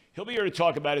games. He'll be here to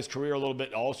talk about his career a little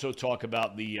bit, also talk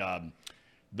about the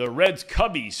Reds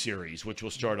Cubbies series, which will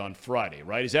start on Friday,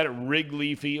 right? Is that at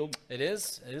Wrigley Field? It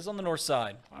is. It is on the north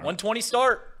side. 1:20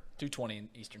 start, 2:20 in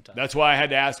Eastern time. That's why I had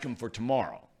to ask him for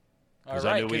tomorrow, because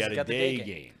All right, I knew we 'cause had you a got the day day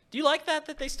game. Do you like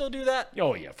that they still do that?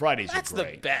 Oh, yeah. Fridays That's are the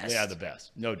great. best. Yeah, the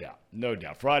best. No doubt. No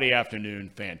doubt. Friday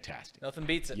afternoon, fantastic. Nothing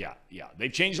beats it. Yeah.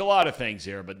 They've changed a lot of things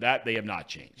here, but that they have not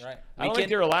changed. Right. I don't think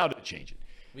they're allowed to change it.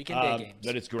 Weekend day games.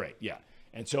 But it's great, yeah.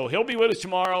 And so he'll be with us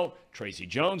tomorrow. Tracy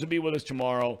Jones will be with us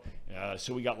tomorrow.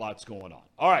 So we got lots going on.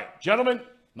 All right, gentlemen,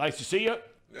 nice to see you.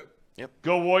 Yep.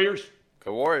 Go Warriors.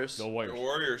 Go Warriors. Go Warriors. Go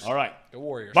Warriors. All right. Go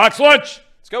Warriors. Box lunch.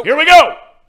 Let's go. Here we go.